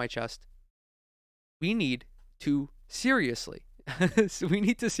this off my chest. We need to seriously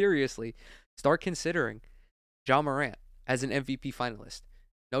start considering Ja Morant as an MVP finalist.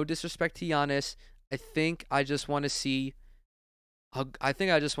 No disrespect to Giannis. I think I just want to see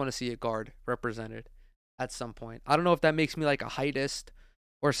a guard represented at some point. I don't know if that makes me like a heightist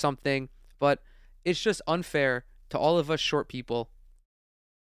or something, but it's just unfair to all of us short people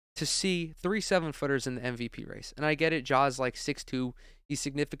to see 3 7-footers in the MVP race. And I get it, Ja's like 6'2". He's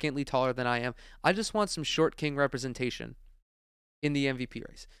significantly taller than I am. I just want some short king representation in the MVP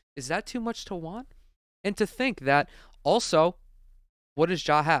race. Is that too much to want? And to think that also, what does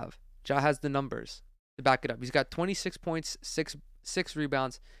Ja have? Ja has the numbers to back it up. He's got 26 points, 6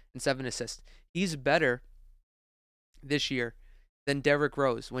 rebounds, and 7 assists. He's better this year than Derrick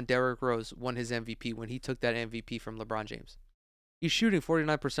Rose when Derrick Rose won his MVP, when he took that MVP from LeBron James. He's shooting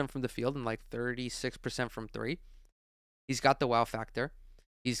 49% from the field and like 36% from 3. He's got the wow factor.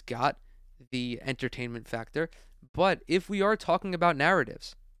 He's got the entertainment factor. But if we are talking about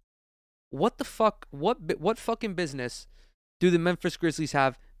narratives, what the fuck, what fucking business do the Memphis Grizzlies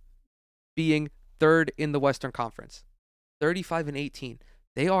have being third in the Western Conference? 35-18.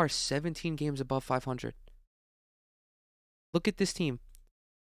 They are 17 games above 500. Look at this team.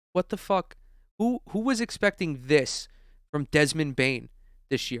 What the fuck? Who was expecting this from Desmond Bane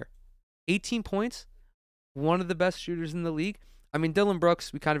this year? 18 points, one of the best shooters in the league. I mean, Dylan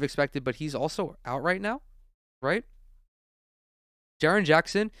Brooks, we kind of expected, but he's also out right now, right? Jaren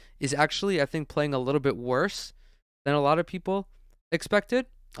Jackson is actually, I think, playing a little bit worse than a lot of people expected.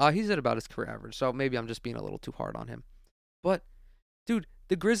 He's at about his career average, so maybe I'm just being a little too hard on him. But, dude,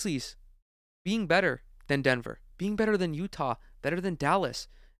 the Grizzlies being better than Denver, being better than Utah, better than Dallas,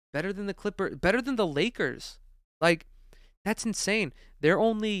 better than the Clippers, better than the Lakers. Like, that's insane. They're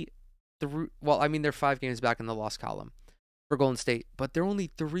only they're 5 games back in the loss column for Golden State, but they're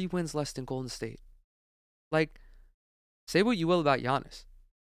only 3 wins less than Golden State. Like, say what you will about Giannis.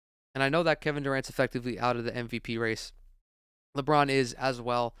 And I know that Kevin Durant's effectively out of the MVP race. LeBron is as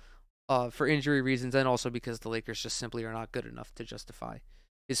well, for injury reasons, and also because the Lakers just simply are not good enough to justify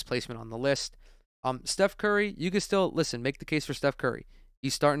his placement on the list. Steph Curry, you can still, make the case for Steph Curry.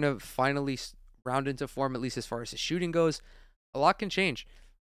 He's starting to finally round into form, at least as far as his shooting goes. A lot can change.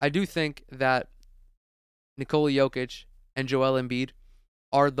 I do think that Nikola Jokic and Joel Embiid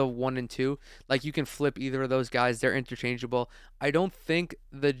are the 1 and 2. Like, you can flip either of those guys. They're interchangeable. I don't think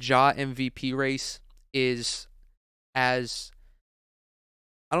the Ja MVP race is as...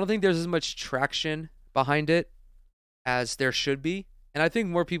 I don't think there's as much traction behind it as there should be. And I think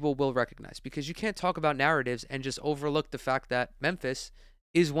more people will recognize, because you can't talk about narratives and just overlook the fact that Memphis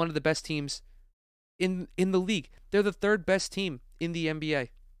is one of the best teams in the league. They're the 3rd best team in the NBA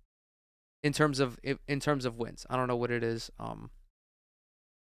in terms of wins. I don't know what it is.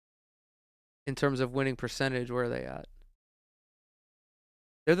 In terms of winning percentage, where are they at?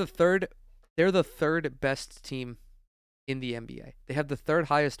 They're the third best team in the NBA. They have the 3rd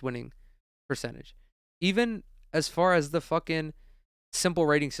highest winning percentage. Even as far as the fucking simple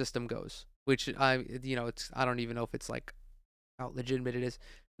rating system goes, which I don't even know if it's like how legitimate it is.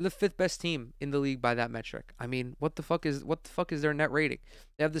 They're the 5th best team in the league by that metric. I mean, what the fuck is their net rating?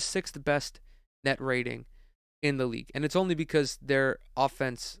 They have the 6th best net rating in the league, and it's only because their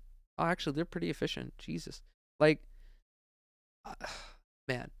offense. Oh, actually, they're pretty efficient. Jesus, like,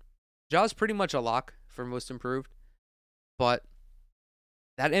 man, Ja's pretty much a lock for most improved, but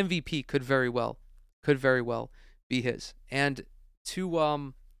that MVP could very well be his. And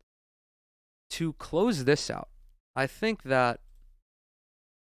to close this out, I think that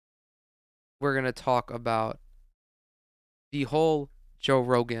we're going to talk about the whole Joe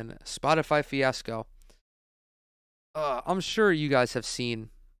Rogan Spotify fiasco. I'm sure you guys have seen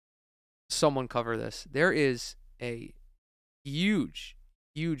someone cover this. There is a huge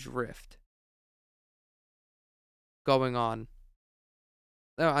rift going on.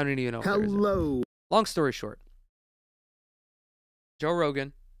 I don't even know. Hello. Long story short, Joe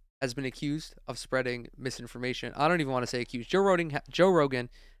Rogan has been accused of spreading misinformation. I don't even want to say accused. Joe Rogan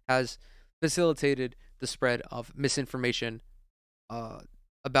has facilitated the spread of misinformation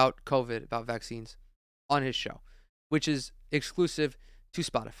about COVID, about vaccines, on his show, which is exclusive to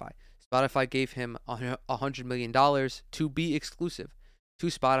Spotify. Spotify gave him $100 million to be exclusive to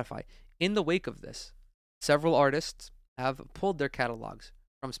Spotify. In the wake of this, several artists have pulled their catalogs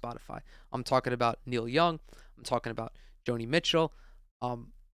from Spotify. I'm talking about Neil Young. I'm talking about Joni Mitchell.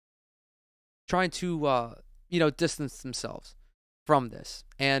 Trying to, distance themselves from this.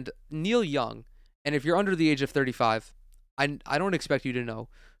 And Neil Young, and if you're under the age of 35, I don't expect you to know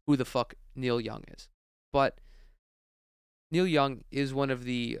who the fuck Neil Young is. But Neil Young is one of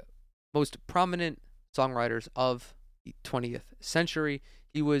the most prominent songwriters of the 20th century.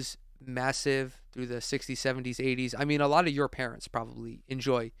 He was massive through the 60s, 70s, 80s. I mean, a lot of your parents probably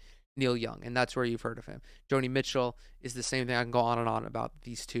enjoy Neil Young, and that's where you've heard of him. Joni Mitchell is the same thing. I can go on and on about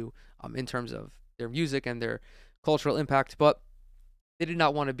these two in terms of their music and their cultural impact, but they did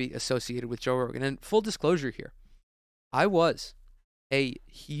not want to be associated with Joe Rogan. And full disclosure here, I was a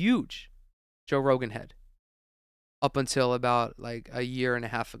huge Joe Rogan head up until about like a year and a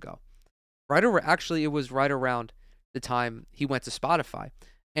half ago. It was right around the time he went to Spotify.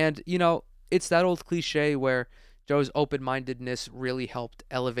 And, it's that old cliche where Joe's open-mindedness really helped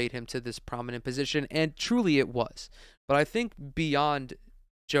elevate him to this prominent position, and truly it was. But I think beyond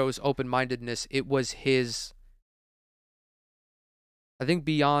Joe's open-mindedness, it was his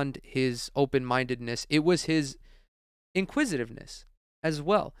inquisitiveness as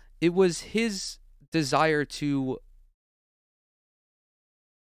well. It was his desire to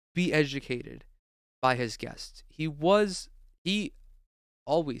be educated by his guests. He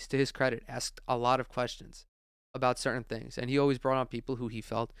always, to his credit, asked a lot of questions about certain things, and he always brought on people who he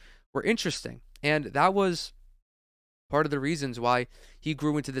felt were interesting. And that was part of the reasons why he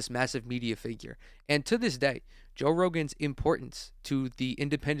grew into this massive media figure. And to this day, Joe Rogan's importance to the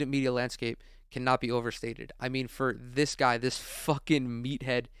independent media landscape cannot be overstated. I mean, for this guy, this fucking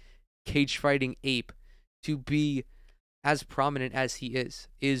meathead, cage fighting ape, to be as prominent as he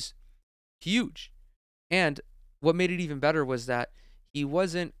is huge. And what made it even better was that he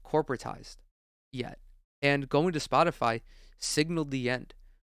wasn't corporatized yet. And going to Spotify signaled the end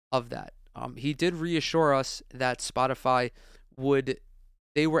of that. He did reassure us that Spotify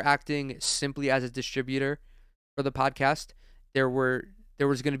they were acting simply as a distributor for the podcast. There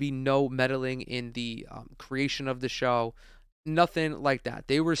was going to be no meddling in the creation of the show, nothing like that.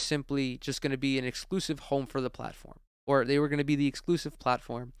 They were simply just going to be an exclusive home for the platform, or they were going to be the exclusive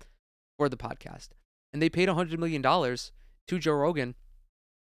platform for the podcast. And they paid $100 million to Joe Rogan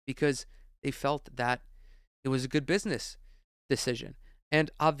because they felt that it was a good business decision. And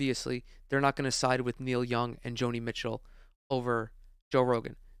obviously, they're not going to side with Neil Young and Joni Mitchell over Joe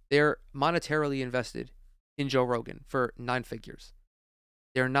Rogan. They're monetarily invested in Joe Rogan for 9 figures.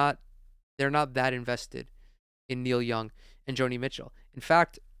 They're not that invested in Neil Young and Joni Mitchell. In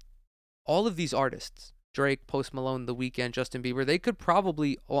fact, all of these artists, Drake, Post Malone, The Weeknd, Justin Bieber, they could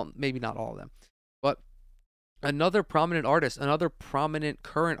probably, well, maybe not all of them, but another prominent artist, another prominent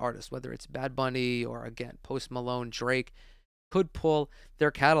current artist, whether it's Bad Bunny or, again, Post Malone, Drake, could pull their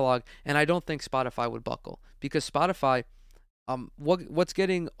catalog, and I don't think Spotify would buckle, because Spotify, what's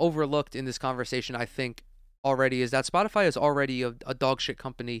getting overlooked in this conversation, I think, already, is that Spotify is already a dog shit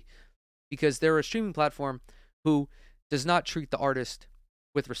company, because they're a streaming platform who does not treat the artist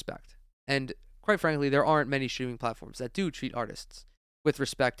with respect. And quite frankly, there aren't many streaming platforms that do treat artists with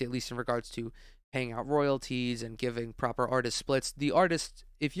respect, at least in regards to paying out royalties and giving proper artist splits. The artist,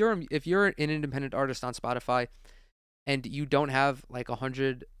 if you're an independent artist on Spotify and you don't have like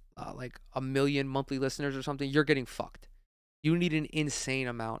 100, like a million monthly listeners or something, you're getting fucked. You need an insane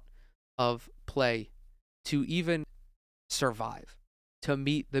amount of play to even survive, to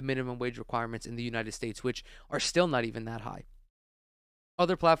meet the minimum wage requirements in the United States, which are still not even that high.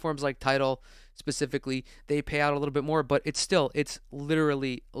 Other platforms like Tidal, specifically, they pay out a little bit more, but it's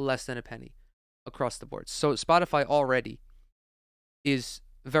literally less than a penny across the board. So Spotify already is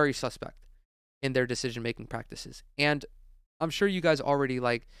very suspect in their decision-making practices. And I'm sure you guys already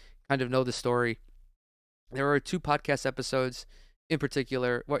kind of know the story. There are 2 podcast episodes in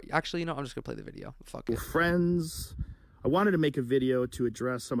particular. Well, actually, I'm just going to play the video. Fuck it. Friends, I wanted to make a video to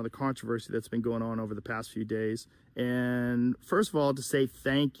address some of the controversy that's been going on over the past few days. And first of all, to say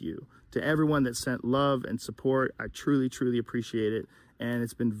thank you to everyone that sent love and support. I truly, truly appreciate it. And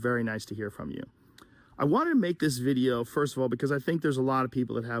it's been very nice to hear from you. I wanted to make this video, first of all, because I think there's a lot of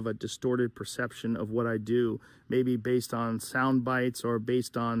people that have a distorted perception of what I do, maybe based on sound bites or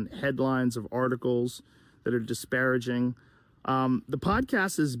based on headlines of articles that are disparaging. The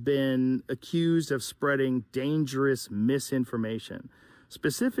podcast has been accused of spreading dangerous misinformation.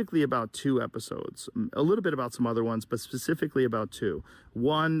 specifically about 2 episodes, a little bit about some other ones, but specifically about 2.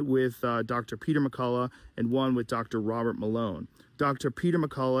 One with Dr. Peter McCullough and one with Dr. Robert Malone. Dr. Peter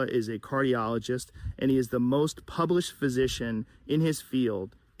McCullough is a cardiologist, and he is the most published physician in his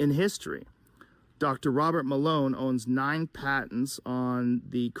field in history. Dr. Robert Malone owns 9 patents on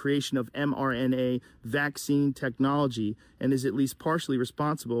the creation of mRNA vaccine technology and is at least partially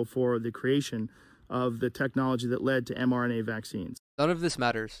responsible for the creation of the technology that led to mRNA vaccines. None of this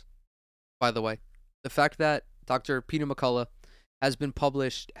matters, by the way. The fact that Dr. Peter McCullough has been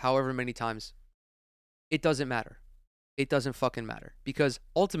published however many times, it doesn't matter. It doesn't fucking matter. Because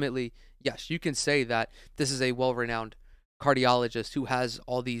ultimately, yes, you can say that this is a well-renowned cardiologist who has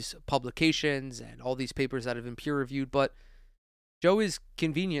all these publications and all these papers that have been peer-reviewed, but Joe is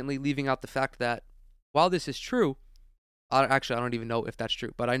conveniently leaving out the fact that while this is true, actually, I don't even know if that's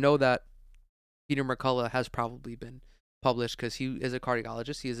true, but I know that Peter McCullough has probably been published because he is a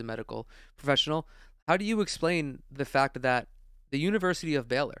cardiologist, he is a medical professional. How do you explain the fact that the University of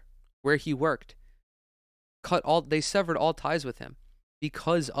Baylor, where he worked, they severed all ties with him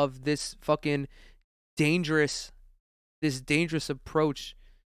because of this fucking dangerous approach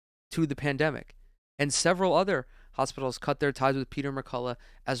to the pandemic? And several other hospitals cut their ties with Peter McCullough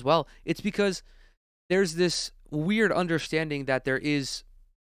as well. It's because there's this weird understanding that there is,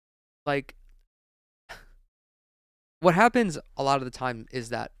 like, what happens a lot of the time is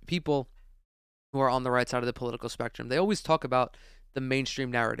that people who are on the right side of the political spectrum, they always talk about the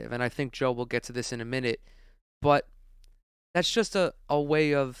mainstream narrative. And I think Joe will get to this in a minute. But that's just a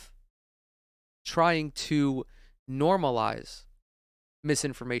way of trying to normalize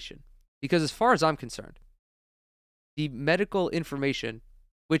misinformation. Because as far as I'm concerned, the medical information,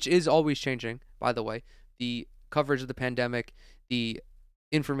 which is always changing, by the way, the coverage of the pandemic, the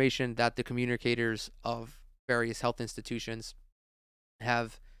information that the communicators of various health institutions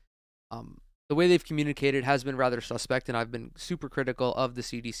have, the way they've communicated has been rather suspect, and I've been super critical of the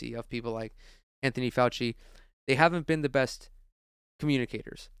CDC, of people like Anthony Fauci. They haven't been the best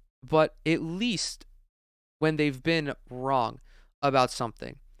communicators, but at least when they've been wrong about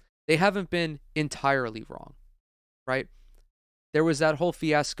something, they haven't been entirely wrong, right? There was that whole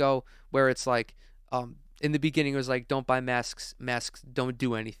fiasco where it's like, in the beginning it was like, don't buy masks, masks don't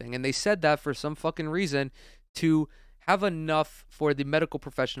do anything. And they said that for some fucking reason to have enough for the medical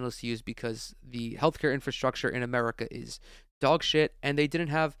professionals to use because the healthcare infrastructure in America is dog shit and they didn't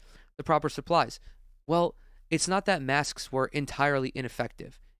have the proper supplies. Well, it's not that masks were entirely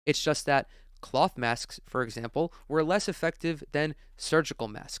ineffective. It's just that cloth masks, for example, were less effective than surgical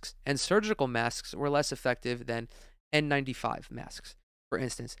masks. And surgical masks were less effective than N95 masks, for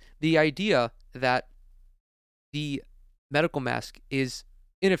instance. The idea that the medical mask is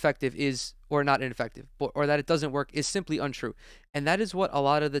ineffective or not ineffective, or that it doesn't work is simply untrue. And that is what a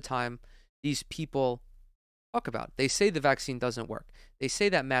lot of the time these people talk about. They say the vaccine doesn't work. They say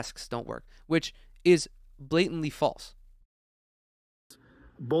that masks don't work, which is blatantly false.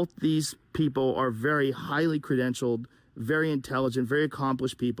 Both these people are very highly credentialed, very intelligent, very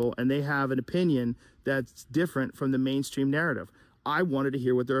accomplished people, and they have an opinion that's different from the mainstream narrative. I wanted to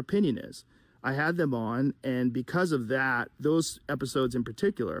hear what their opinion is. I had them on, and because of that, those episodes in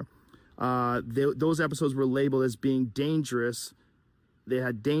particular, those episodes were labeled as being dangerous. They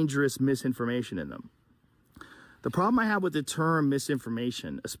had dangerous misinformation in them. The problem I have with the term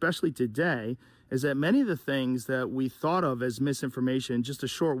misinformation, especially today, is that many of the things that we thought of as misinformation just a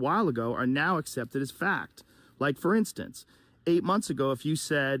short while ago are now accepted as fact. Like, for instance, 8 months ago, if you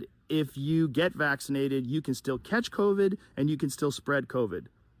said, if you get vaccinated, you can still catch COVID and you can still spread COVID,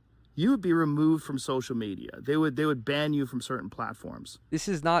 you would be removed from social media. They would ban you from certain platforms. This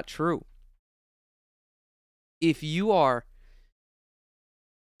is not true. If you are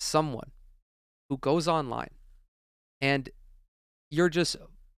someone who goes online and you're just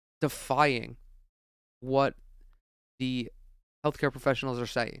defying what the healthcare professionals are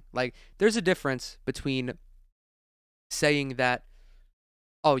saying, like, there's a difference between saying that,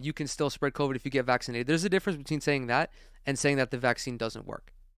 oh, you can still spread COVID if you get vaccinated. There's a difference between saying that and saying that the vaccine doesn't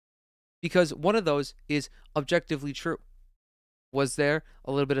work. Because one of those is objectively true. Was there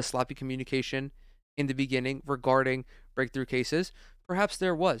a little bit of sloppy communication in the beginning regarding breakthrough cases? Perhaps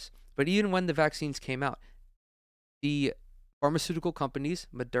there was. But even when the vaccines came out, the pharmaceutical companies,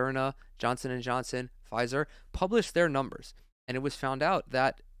 Moderna, Johnson & Johnson, Pfizer, published their numbers. And it was found out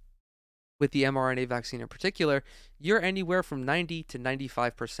that with the mRNA vaccine in particular, you're anywhere from 90 to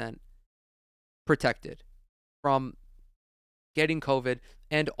 95% protected from getting COVID,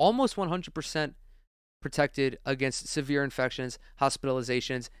 and almost 100% protected against severe infections,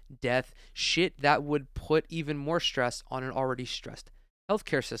 hospitalizations, death, shit that would put even more stress on an already stressed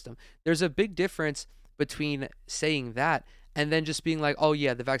healthcare system. There's a big difference between saying that and then just being like, oh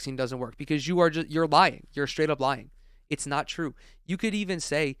yeah, the vaccine doesn't work, because you're lying. You're straight up lying. It's not true. You can even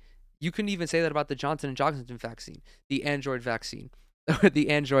say that about the Johnson & Johnson vaccine, the Android vaccine, or the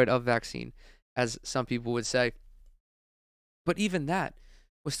Android of vaccine, as some people would say. But even that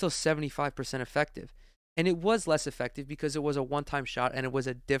was still 75% effective. And it was less effective because it was a one-time shot and it was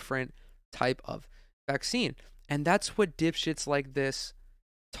a different type of vaccine. And that's what dipshits like this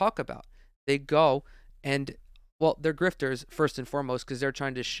talk about. They go and, well, they're grifters first and foremost because they're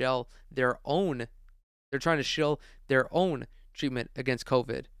trying to shill their own treatment against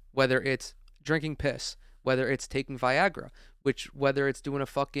COVID, whether it's drinking piss, whether it's taking Viagra, whether it's doing a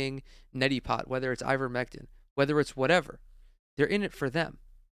fucking neti pot, whether it's ivermectin, whether it's whatever. They're in it for them.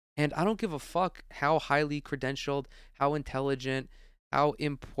 And I don't give a fuck how highly credentialed, how intelligent, how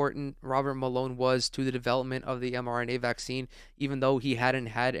important Robert Malone was to the development of the mRNA vaccine, even though he hadn't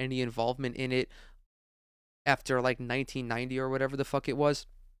had any involvement in it after like 1990 or whatever the fuck it was.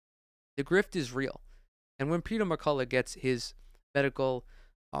 The grift is real. And when Peter McCullough gets his medical,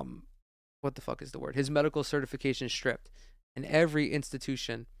 his medical certification stripped, and every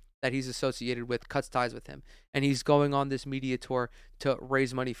institution that he's associated with cuts ties with him, and he's going on this media tour to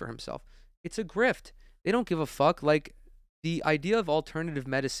raise money for himself, it's a grift. They don't give a fuck. Like, the idea of alternative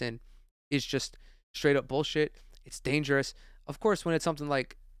medicine is just straight up bullshit. It's dangerous. Of course, when it's something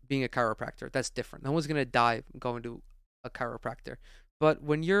like being a chiropractor, that's different. No one's going to die going to a chiropractor. But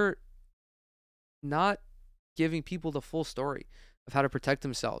when you're not giving people the full story of how to protect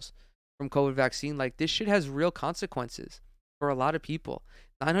themselves from COVID vaccine, like, this shit has real consequences for a lot of people.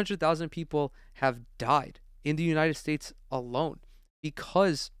 900,000 people have died in the United States alone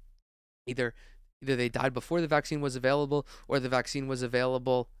because either they died before the vaccine was available, or the vaccine was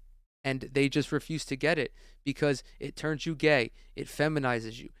available and they just refused to get it because it turns you gay, it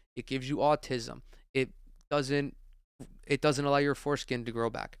feminizes you, it gives you autism, it doesn't allow your foreskin to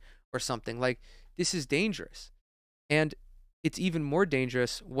grow back or something. Like, this is dangerous. And it's even more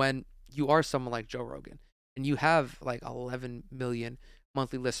dangerous when you are someone like Joe Rogan and you have like 11 million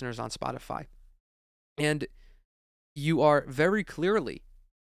monthly listeners on Spotify, and you are very clearly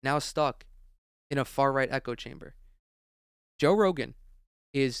now stuck in a far-right echo chamber. Joe Rogan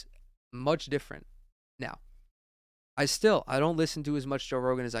is much different now. I don't listen to as much Joe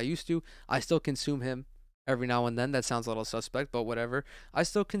Rogan as I used to. I still consume him every now and then. That sounds a little suspect, but whatever. I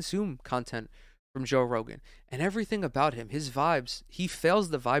still consume content from Joe Rogan, and everything about him, his vibes, he fails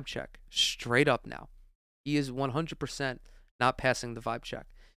the vibe check straight up now. He is 100% not passing the vibe check.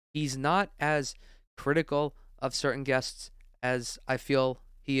 He's not as critical of certain guests as I feel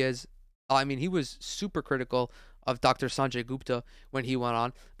he is. I mean, he was super critical of Dr. Sanjay Gupta when he went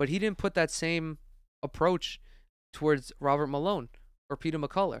on, but he didn't put that same approach towards Robert Malone or Peter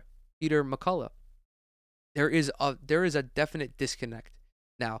McCullough. There is a definite disconnect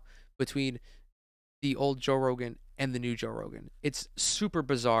now between the old Joe Rogan and the new Joe Rogan. It's super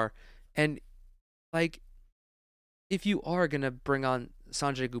bizarre. And like, if you are going to bring on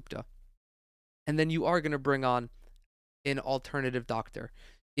Sanjay Gupta, and then you are going to bring on an alternative doctor,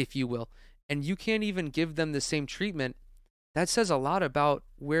 if you will, and you can't even give them the same treatment, that says a lot about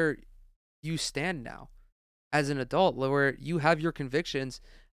where you stand now as an adult, where you have your convictions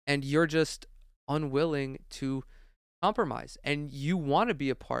and you're just unwilling to compromise, and you want to be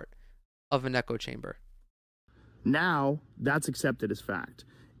a part of an echo chamber. Now, that's accepted as fact.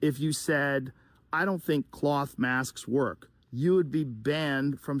 If you said, I don't think cloth masks work, you would be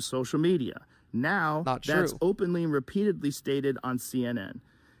banned from social media. Now, that's openly and repeatedly stated on CNN.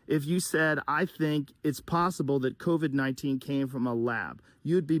 If you said, I think it's possible that COVID-19 came from a lab,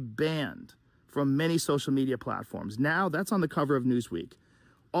 you'd be banned from many social media platforms. Now, that's on the cover of Newsweek.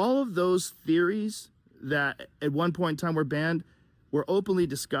 All of those theories that at one point in time were banned were openly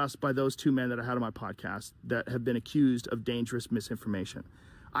discussed by those two men that I had on my podcast that have been accused of dangerous misinformation.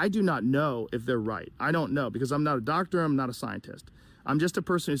 I do not know if they're right. I don't know, because I'm not a doctor, I'm not a scientist. I'm just a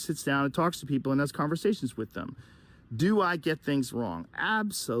person who sits down and talks to people and has conversations with them. Do I get things wrong?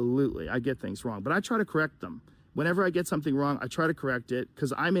 Absolutely, I get things wrong, but I try to correct them. Whenever I get something wrong, I try to correct it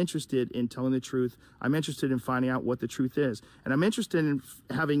because I'm interested in telling the truth. I'm interested in finding out what the truth is. And I'm interested in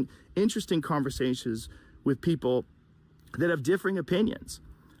having interesting conversations with people that have differing opinions.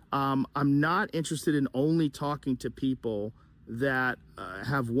 I'm not interested in only talking to people that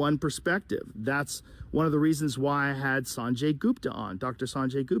have one perspective. That's one of the reasons why I had Sanjay Gupta on, Dr.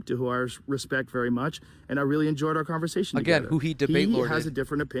 Sanjay Gupta, who I respect very much, and I really enjoyed our conversation Again, together. who he debate lorded, has a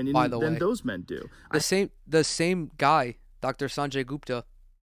different opinion than those men do. The same guy, Dr. Sanjay Gupta,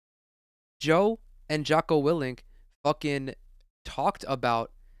 Joe and Jocko Willink fucking talked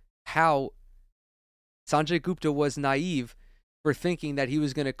about how Sanjay Gupta was naive for thinking that he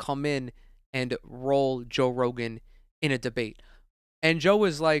was going to come in and roll Joe Rogan in a debate. And Joe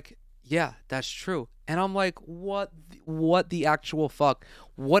was like, yeah, that's true. And I'm like, what the actual fuck?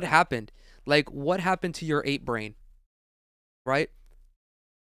 What happened? Like, what happened to your ape brain? Right?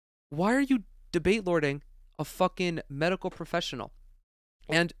 Why are you debate lording a fucking medical professional?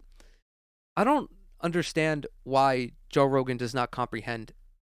 And I don't understand why Joe Rogan does not comprehend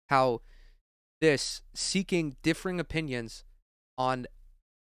how this seeking differing opinions on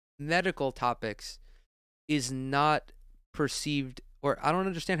medical topics is not perceived, or I don't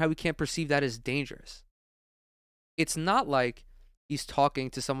understand how we can't perceive that as dangerous. It's not like he's talking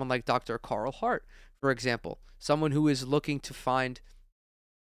to someone like Dr. Carl Hart, for example, someone who is looking to find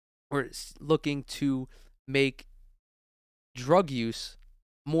or looking to make drug use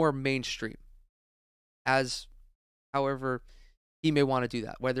more mainstream, as however he may want to do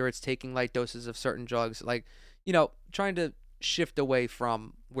that, whether it's taking light doses of certain drugs, like, you know, trying to shift away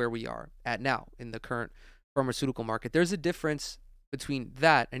from where we are at now in the current pharmaceutical market. There's a difference between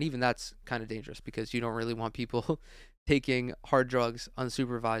that, and even that's kind of dangerous because you don't really want people taking hard drugs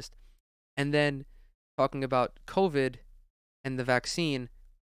unsupervised. And then talking about COVID and the vaccine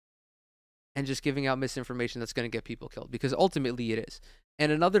and just giving out misinformation that's going to get people killed, because ultimately it is.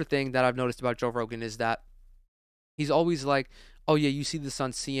 And another thing that I've noticed about Joe Rogan is that he's always like, oh yeah, you see this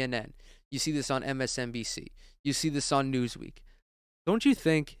on CNN, you see this on MSNBC, you see this on Newsweek. Don't you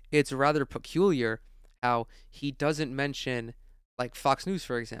think it's rather peculiar how he doesn't mention, like, Fox News,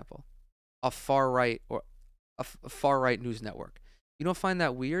 for example, a far right news network? You don't find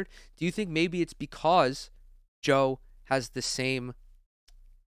that weird? Do you think maybe it's because Joe has the same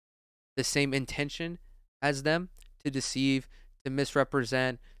intention as them, to deceive, to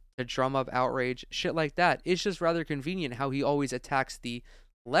misrepresent, to drum up outrage, shit like that? It's just rather convenient how he always attacks the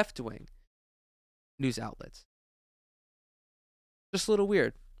left-wing news outlets. Just a little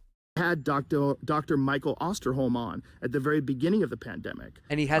weird. Had Dr. Michael Osterholm on at the very beginning of the pandemic.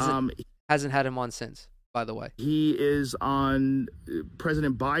 And he hasn't had him on since, by the way. He is on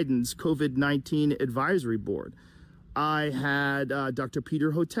President Biden's COVID-19 advisory board. I had Dr.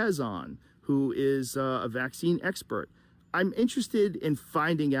 Peter Hotez on, who is a vaccine expert. I'm interested in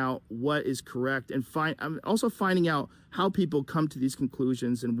finding out what is correct, and I'm also finding out how people come to these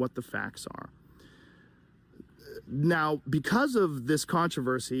conclusions and what the facts are. Now, because of this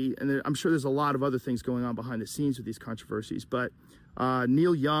controversy, and I'm sure there's a lot of other things going on behind the scenes with these controversies, but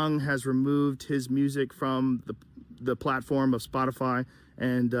Neil Young has removed his music from the platform of Spotify,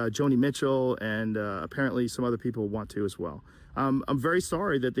 and Joni Mitchell, and apparently some other people want to as well. I'm very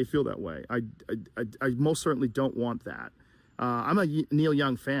sorry that they feel that way. I most certainly don't want that. I'm a Neil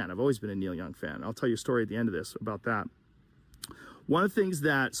Young fan. I've always been a Neil Young fan. I'll tell you a story at the end of this about that. One of the things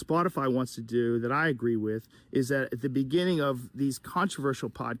that Spotify wants to do that I agree with is that at the beginning of these controversial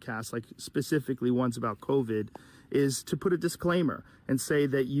podcasts, like specifically ones about COVID, is to put a disclaimer and say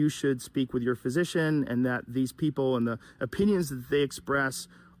that you should speak with your physician, and that these people and the opinions that they express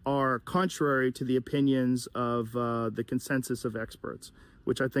are contrary to the opinions of the consensus of experts,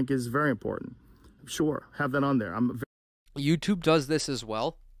 which I think is very important. Sure, have that on there. YouTube does this as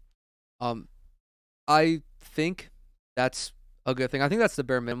well. I think that's a good thing. I think that's the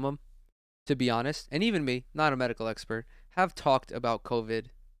bare minimum, to be honest. And even me, not a medical expert, have talked about COVID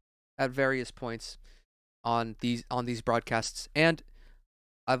at various points on these broadcasts. And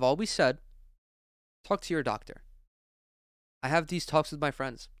I've always said, talk to your doctor. I have these talks with my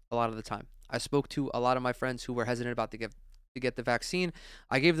friends a lot of the time. I spoke to a lot of my friends who were hesitant about to get the vaccine.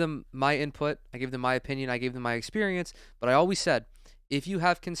 I gave them my input, I gave them my opinion, I gave them my experience, but I always said, if you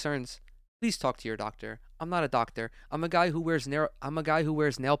have concerns, please talk to your doctor. I'm not a doctor. I'm a guy who wears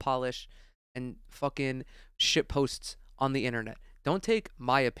nail polish and fucking shit posts on the internet. Don't take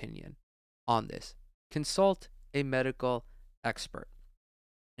my opinion on this. Consult a medical expert.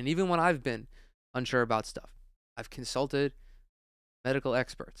 And even when I've been unsure about stuff, I've consulted medical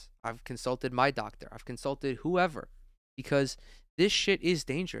experts. I've consulted my doctor. I've consulted whoever, because this shit is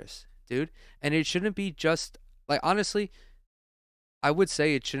dangerous, dude. And it shouldn't be just, like, honestly, I would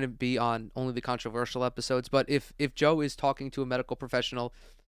say it shouldn't be on only the controversial episodes, but if Joe is talking to a medical professional,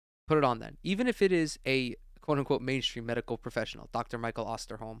 put it on then. Even if it is a quote-unquote mainstream medical professional, Dr. Michael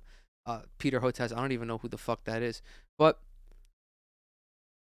Osterholm, Peter Hotez, I don't even know who the fuck that is, but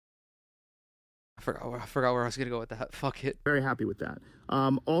I forgot where I was going to go with that. Fuck it. Very happy with that.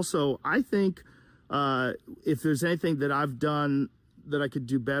 Also, I think if there's anything that I've done that I could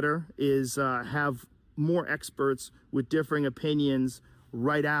do better is have more experts with differing opinions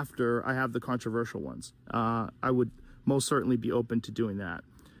right after I have the controversial ones. I would most certainly be open to doing that.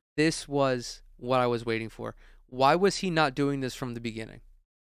 This was what I was waiting for. Why was he not doing this from the beginning?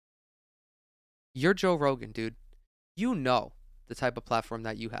 You're Joe Rogan, dude. You know the type of platform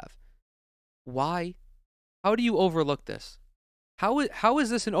that you have. Why? How do you overlook this? How is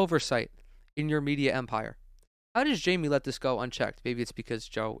this an oversight in your media empire? How does Jamie let this go unchecked? Maybe it's because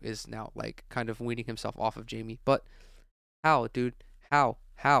Joe is now like kind of weaning himself off of Jamie. But how, dude? How?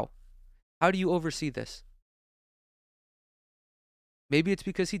 How do you oversee this? Maybe it's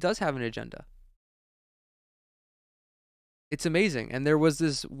because he does have an agenda. It's amazing. And there was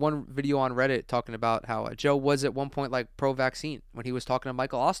this one video on Reddit talking about how Joe was at one point like pro-vaccine when he was talking to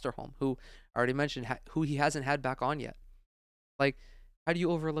Michael Osterholm, who I already mentioned, who he hasn't had back on yet. Like, how do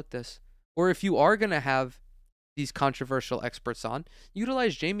you overlook this? Or if you are going to have these controversial experts on,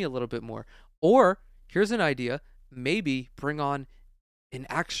 utilize Jamie a little bit more. Or, here's an idea, maybe bring on an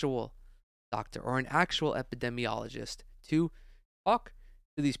actual doctor or an actual epidemiologist to talk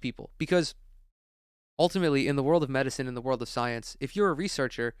to these people. Because ultimately, in the world of medicine, in the world of science, if you're a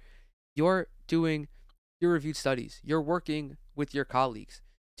researcher, you're doing peer-reviewed studies. You're working with your colleagues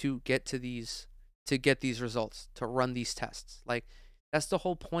to get to these results, to run these tests. Like, that's the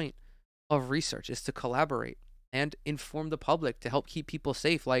whole point of research, is to collaborate and inform the public to help keep people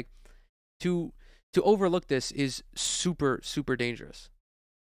safe. Like, to overlook this is super, super dangerous.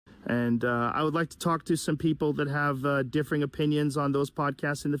 And I would like to talk to some people that have differing opinions on those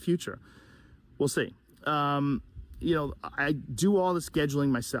podcasts in the future. We'll see. You know, I do all the scheduling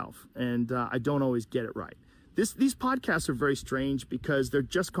myself, and I don't always get it right. These podcasts are very strange because they're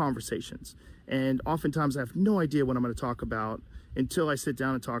just conversations. And oftentimes I have no idea what I'm going to talk about until I sit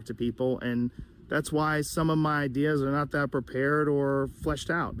down and talk to people. And that's why some of my ideas are not that prepared or fleshed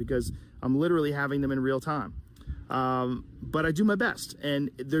out, because I'm literally having them in real time. But I do my best, and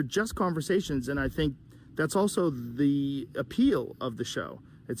they're just conversations. And I think that's also the appeal of the show.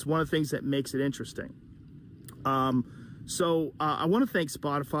 It's one of the things that makes it interesting. So I want to thank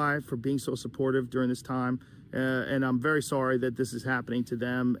Spotify for being so supportive during this time. And I'm very sorry that this is happening to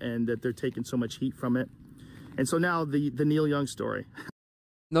them and that they're taking so much heat from it. And so now the Neil Young story.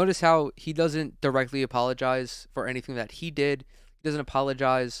 Notice how he doesn't directly apologize for anything that he did. He doesn't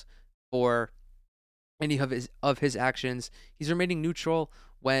apologize for any of his actions. He's remaining neutral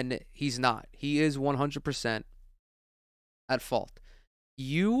when he's not. He is 100% at fault.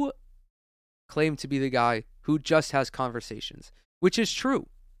 You claim to be the guy who just has conversations, which is true.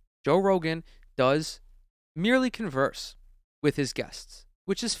 Joe Rogan does merely converse with his guests,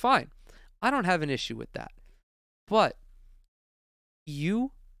 which is fine. I don't have an issue with that. But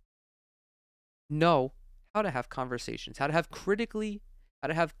you know how to have conversations, how to have critically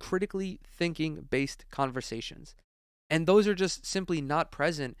thinking based conversations. And those are just simply not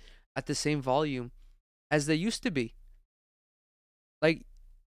present at the same volume as they used to be. Like,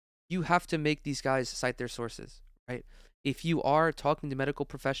 you have to make these guys cite their sources, right? If you are talking to medical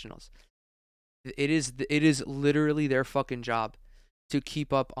professionals, it is literally their fucking job to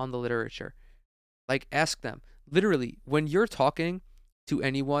keep up on the literature. Like, ask them. Literally, when you're talking to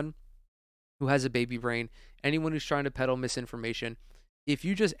anyone who has a baby brain, anyone who's trying to peddle misinformation, if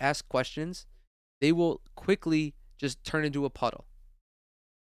you just ask questions, they will quickly just turn into a puddle.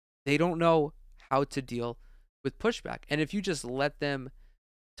 They don't know how to deal with pushback. And if you just let them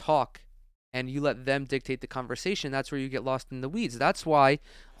talk and you let them dictate the conversation, that's where you get lost in the weeds. That's why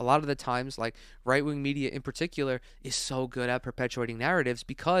a lot of the times, like, right-wing media in particular is so good at perpetuating narratives,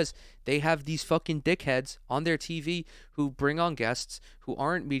 because they have these fucking dickheads on their TV who bring on guests who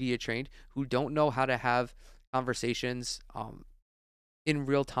aren't media trained, who don't know how to have conversations in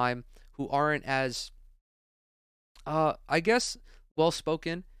real time, who aren't as I guess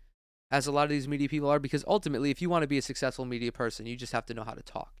well-spoken as a lot of these media people are. Because ultimately, if you want to be a successful media person, you just have to know how to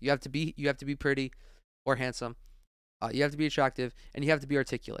talk. You have to be pretty or handsome. You have to be attractive, and you have to be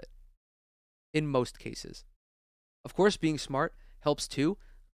articulate in most cases. Of course, being smart helps too,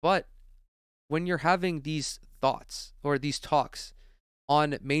 but when you're having these thoughts or these talks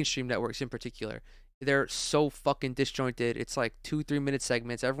on mainstream networks in particular, they're so fucking disjointed. It's like 2-3 minute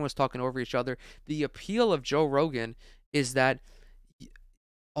segments. Everyone's talking over each other. The appeal of Joe Rogan is that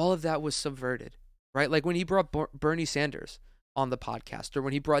all of that was subverted, right? Like when he brought Bernie Sanders on the podcast, or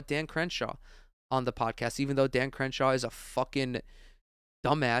when he brought Dan Crenshaw on the podcast, even though Dan Crenshaw is a fucking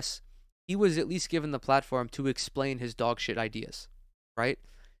dumbass, he was at least given the platform to explain his dog shit ideas, right?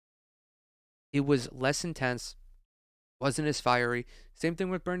 It was less intense, wasn't as fiery. Same thing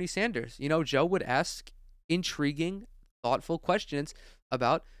with Bernie Sanders. You know, Joe would ask intriguing, thoughtful questions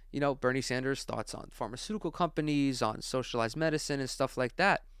about, you know, Bernie Sanders' thoughts on pharmaceutical companies, on socialized medicine and stuff like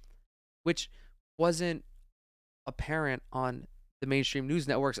that, which wasn't apparent on the mainstream news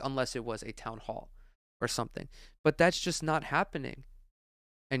networks unless it was a town hall or something. But that's just not happening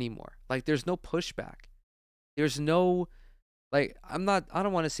anymore. Like, there's no pushback. There's no, like, I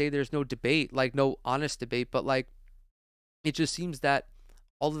don't want to say there's no debate, like no honest debate, but like it just seems that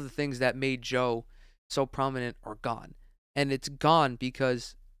all of the things that made Joe so prominent are gone. And it's gone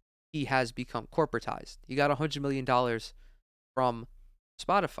because he has become corporatized. He got $100 million from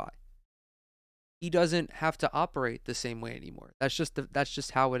Spotify. He doesn't have to operate the same way anymore. That's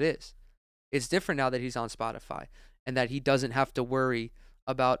just how it is. It's different now that he's on Spotify and that he doesn't have to worry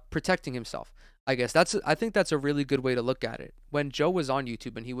about protecting himself. I guess I think that's a really good way to look at it. When Joe was on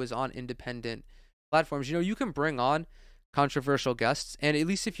YouTube and he was on independent platforms, you can bring on controversial guests, and at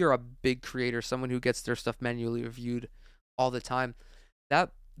least if you're a big creator, someone who gets their stuff manually reviewed all the time,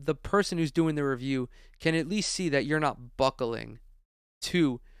 that the person who's doing the review can at least see that you're not buckling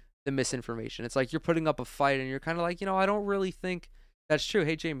to the misinformation. It's like you're putting up a fight and you're kind of like, I don't really think that's true.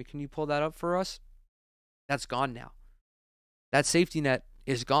 Hey, Jamie, can you pull that up for us? That's gone now. That safety net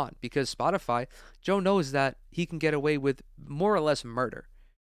is gone because Spotify, Joe knows that he can get away with more or less murder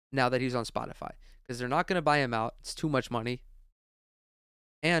now that he's on Spotify because they're not going to buy him out. It's too much money.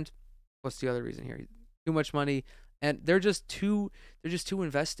 And what's the other reason here? Too much money, and they're just too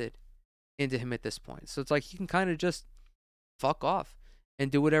invested into him at this point. So it's like he can kind of just fuck off and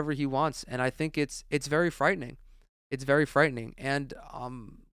do whatever he wants, and I think it's very frightening. It's very frightening, and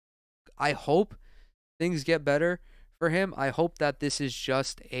I hope things get better for him. I hope that this is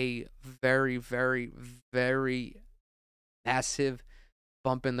just a very, very, very massive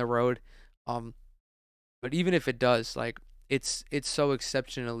bump in the road. But even if it does, like it's so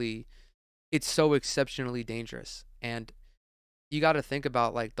exceptionally dangerous, and you got to think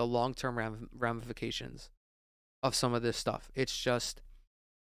about like the long-term ramifications of some of this stuff. It's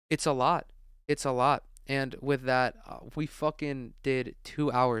a lot. And with that, we fucking did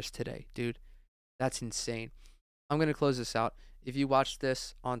 2 hours today, dude. That's insane. I'm going to close this out. If you watched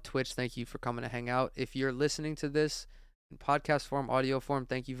this on Twitch, thank you for coming to hang out. If you're listening to this in podcast form, audio form,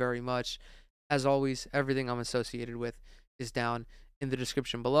 thank you very much. As always, everything I'm associated with is down in the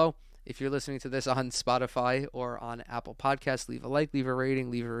description below. If you're listening to this on Spotify or on Apple Podcasts, leave a like, leave a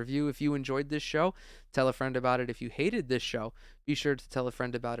rating, leave a review. If you enjoyed this show, tell a friend about it. If you hated this show, be sure to tell a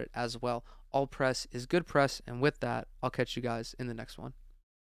friend about it as well. All press is good press. And with that, I'll catch you guys in the next one.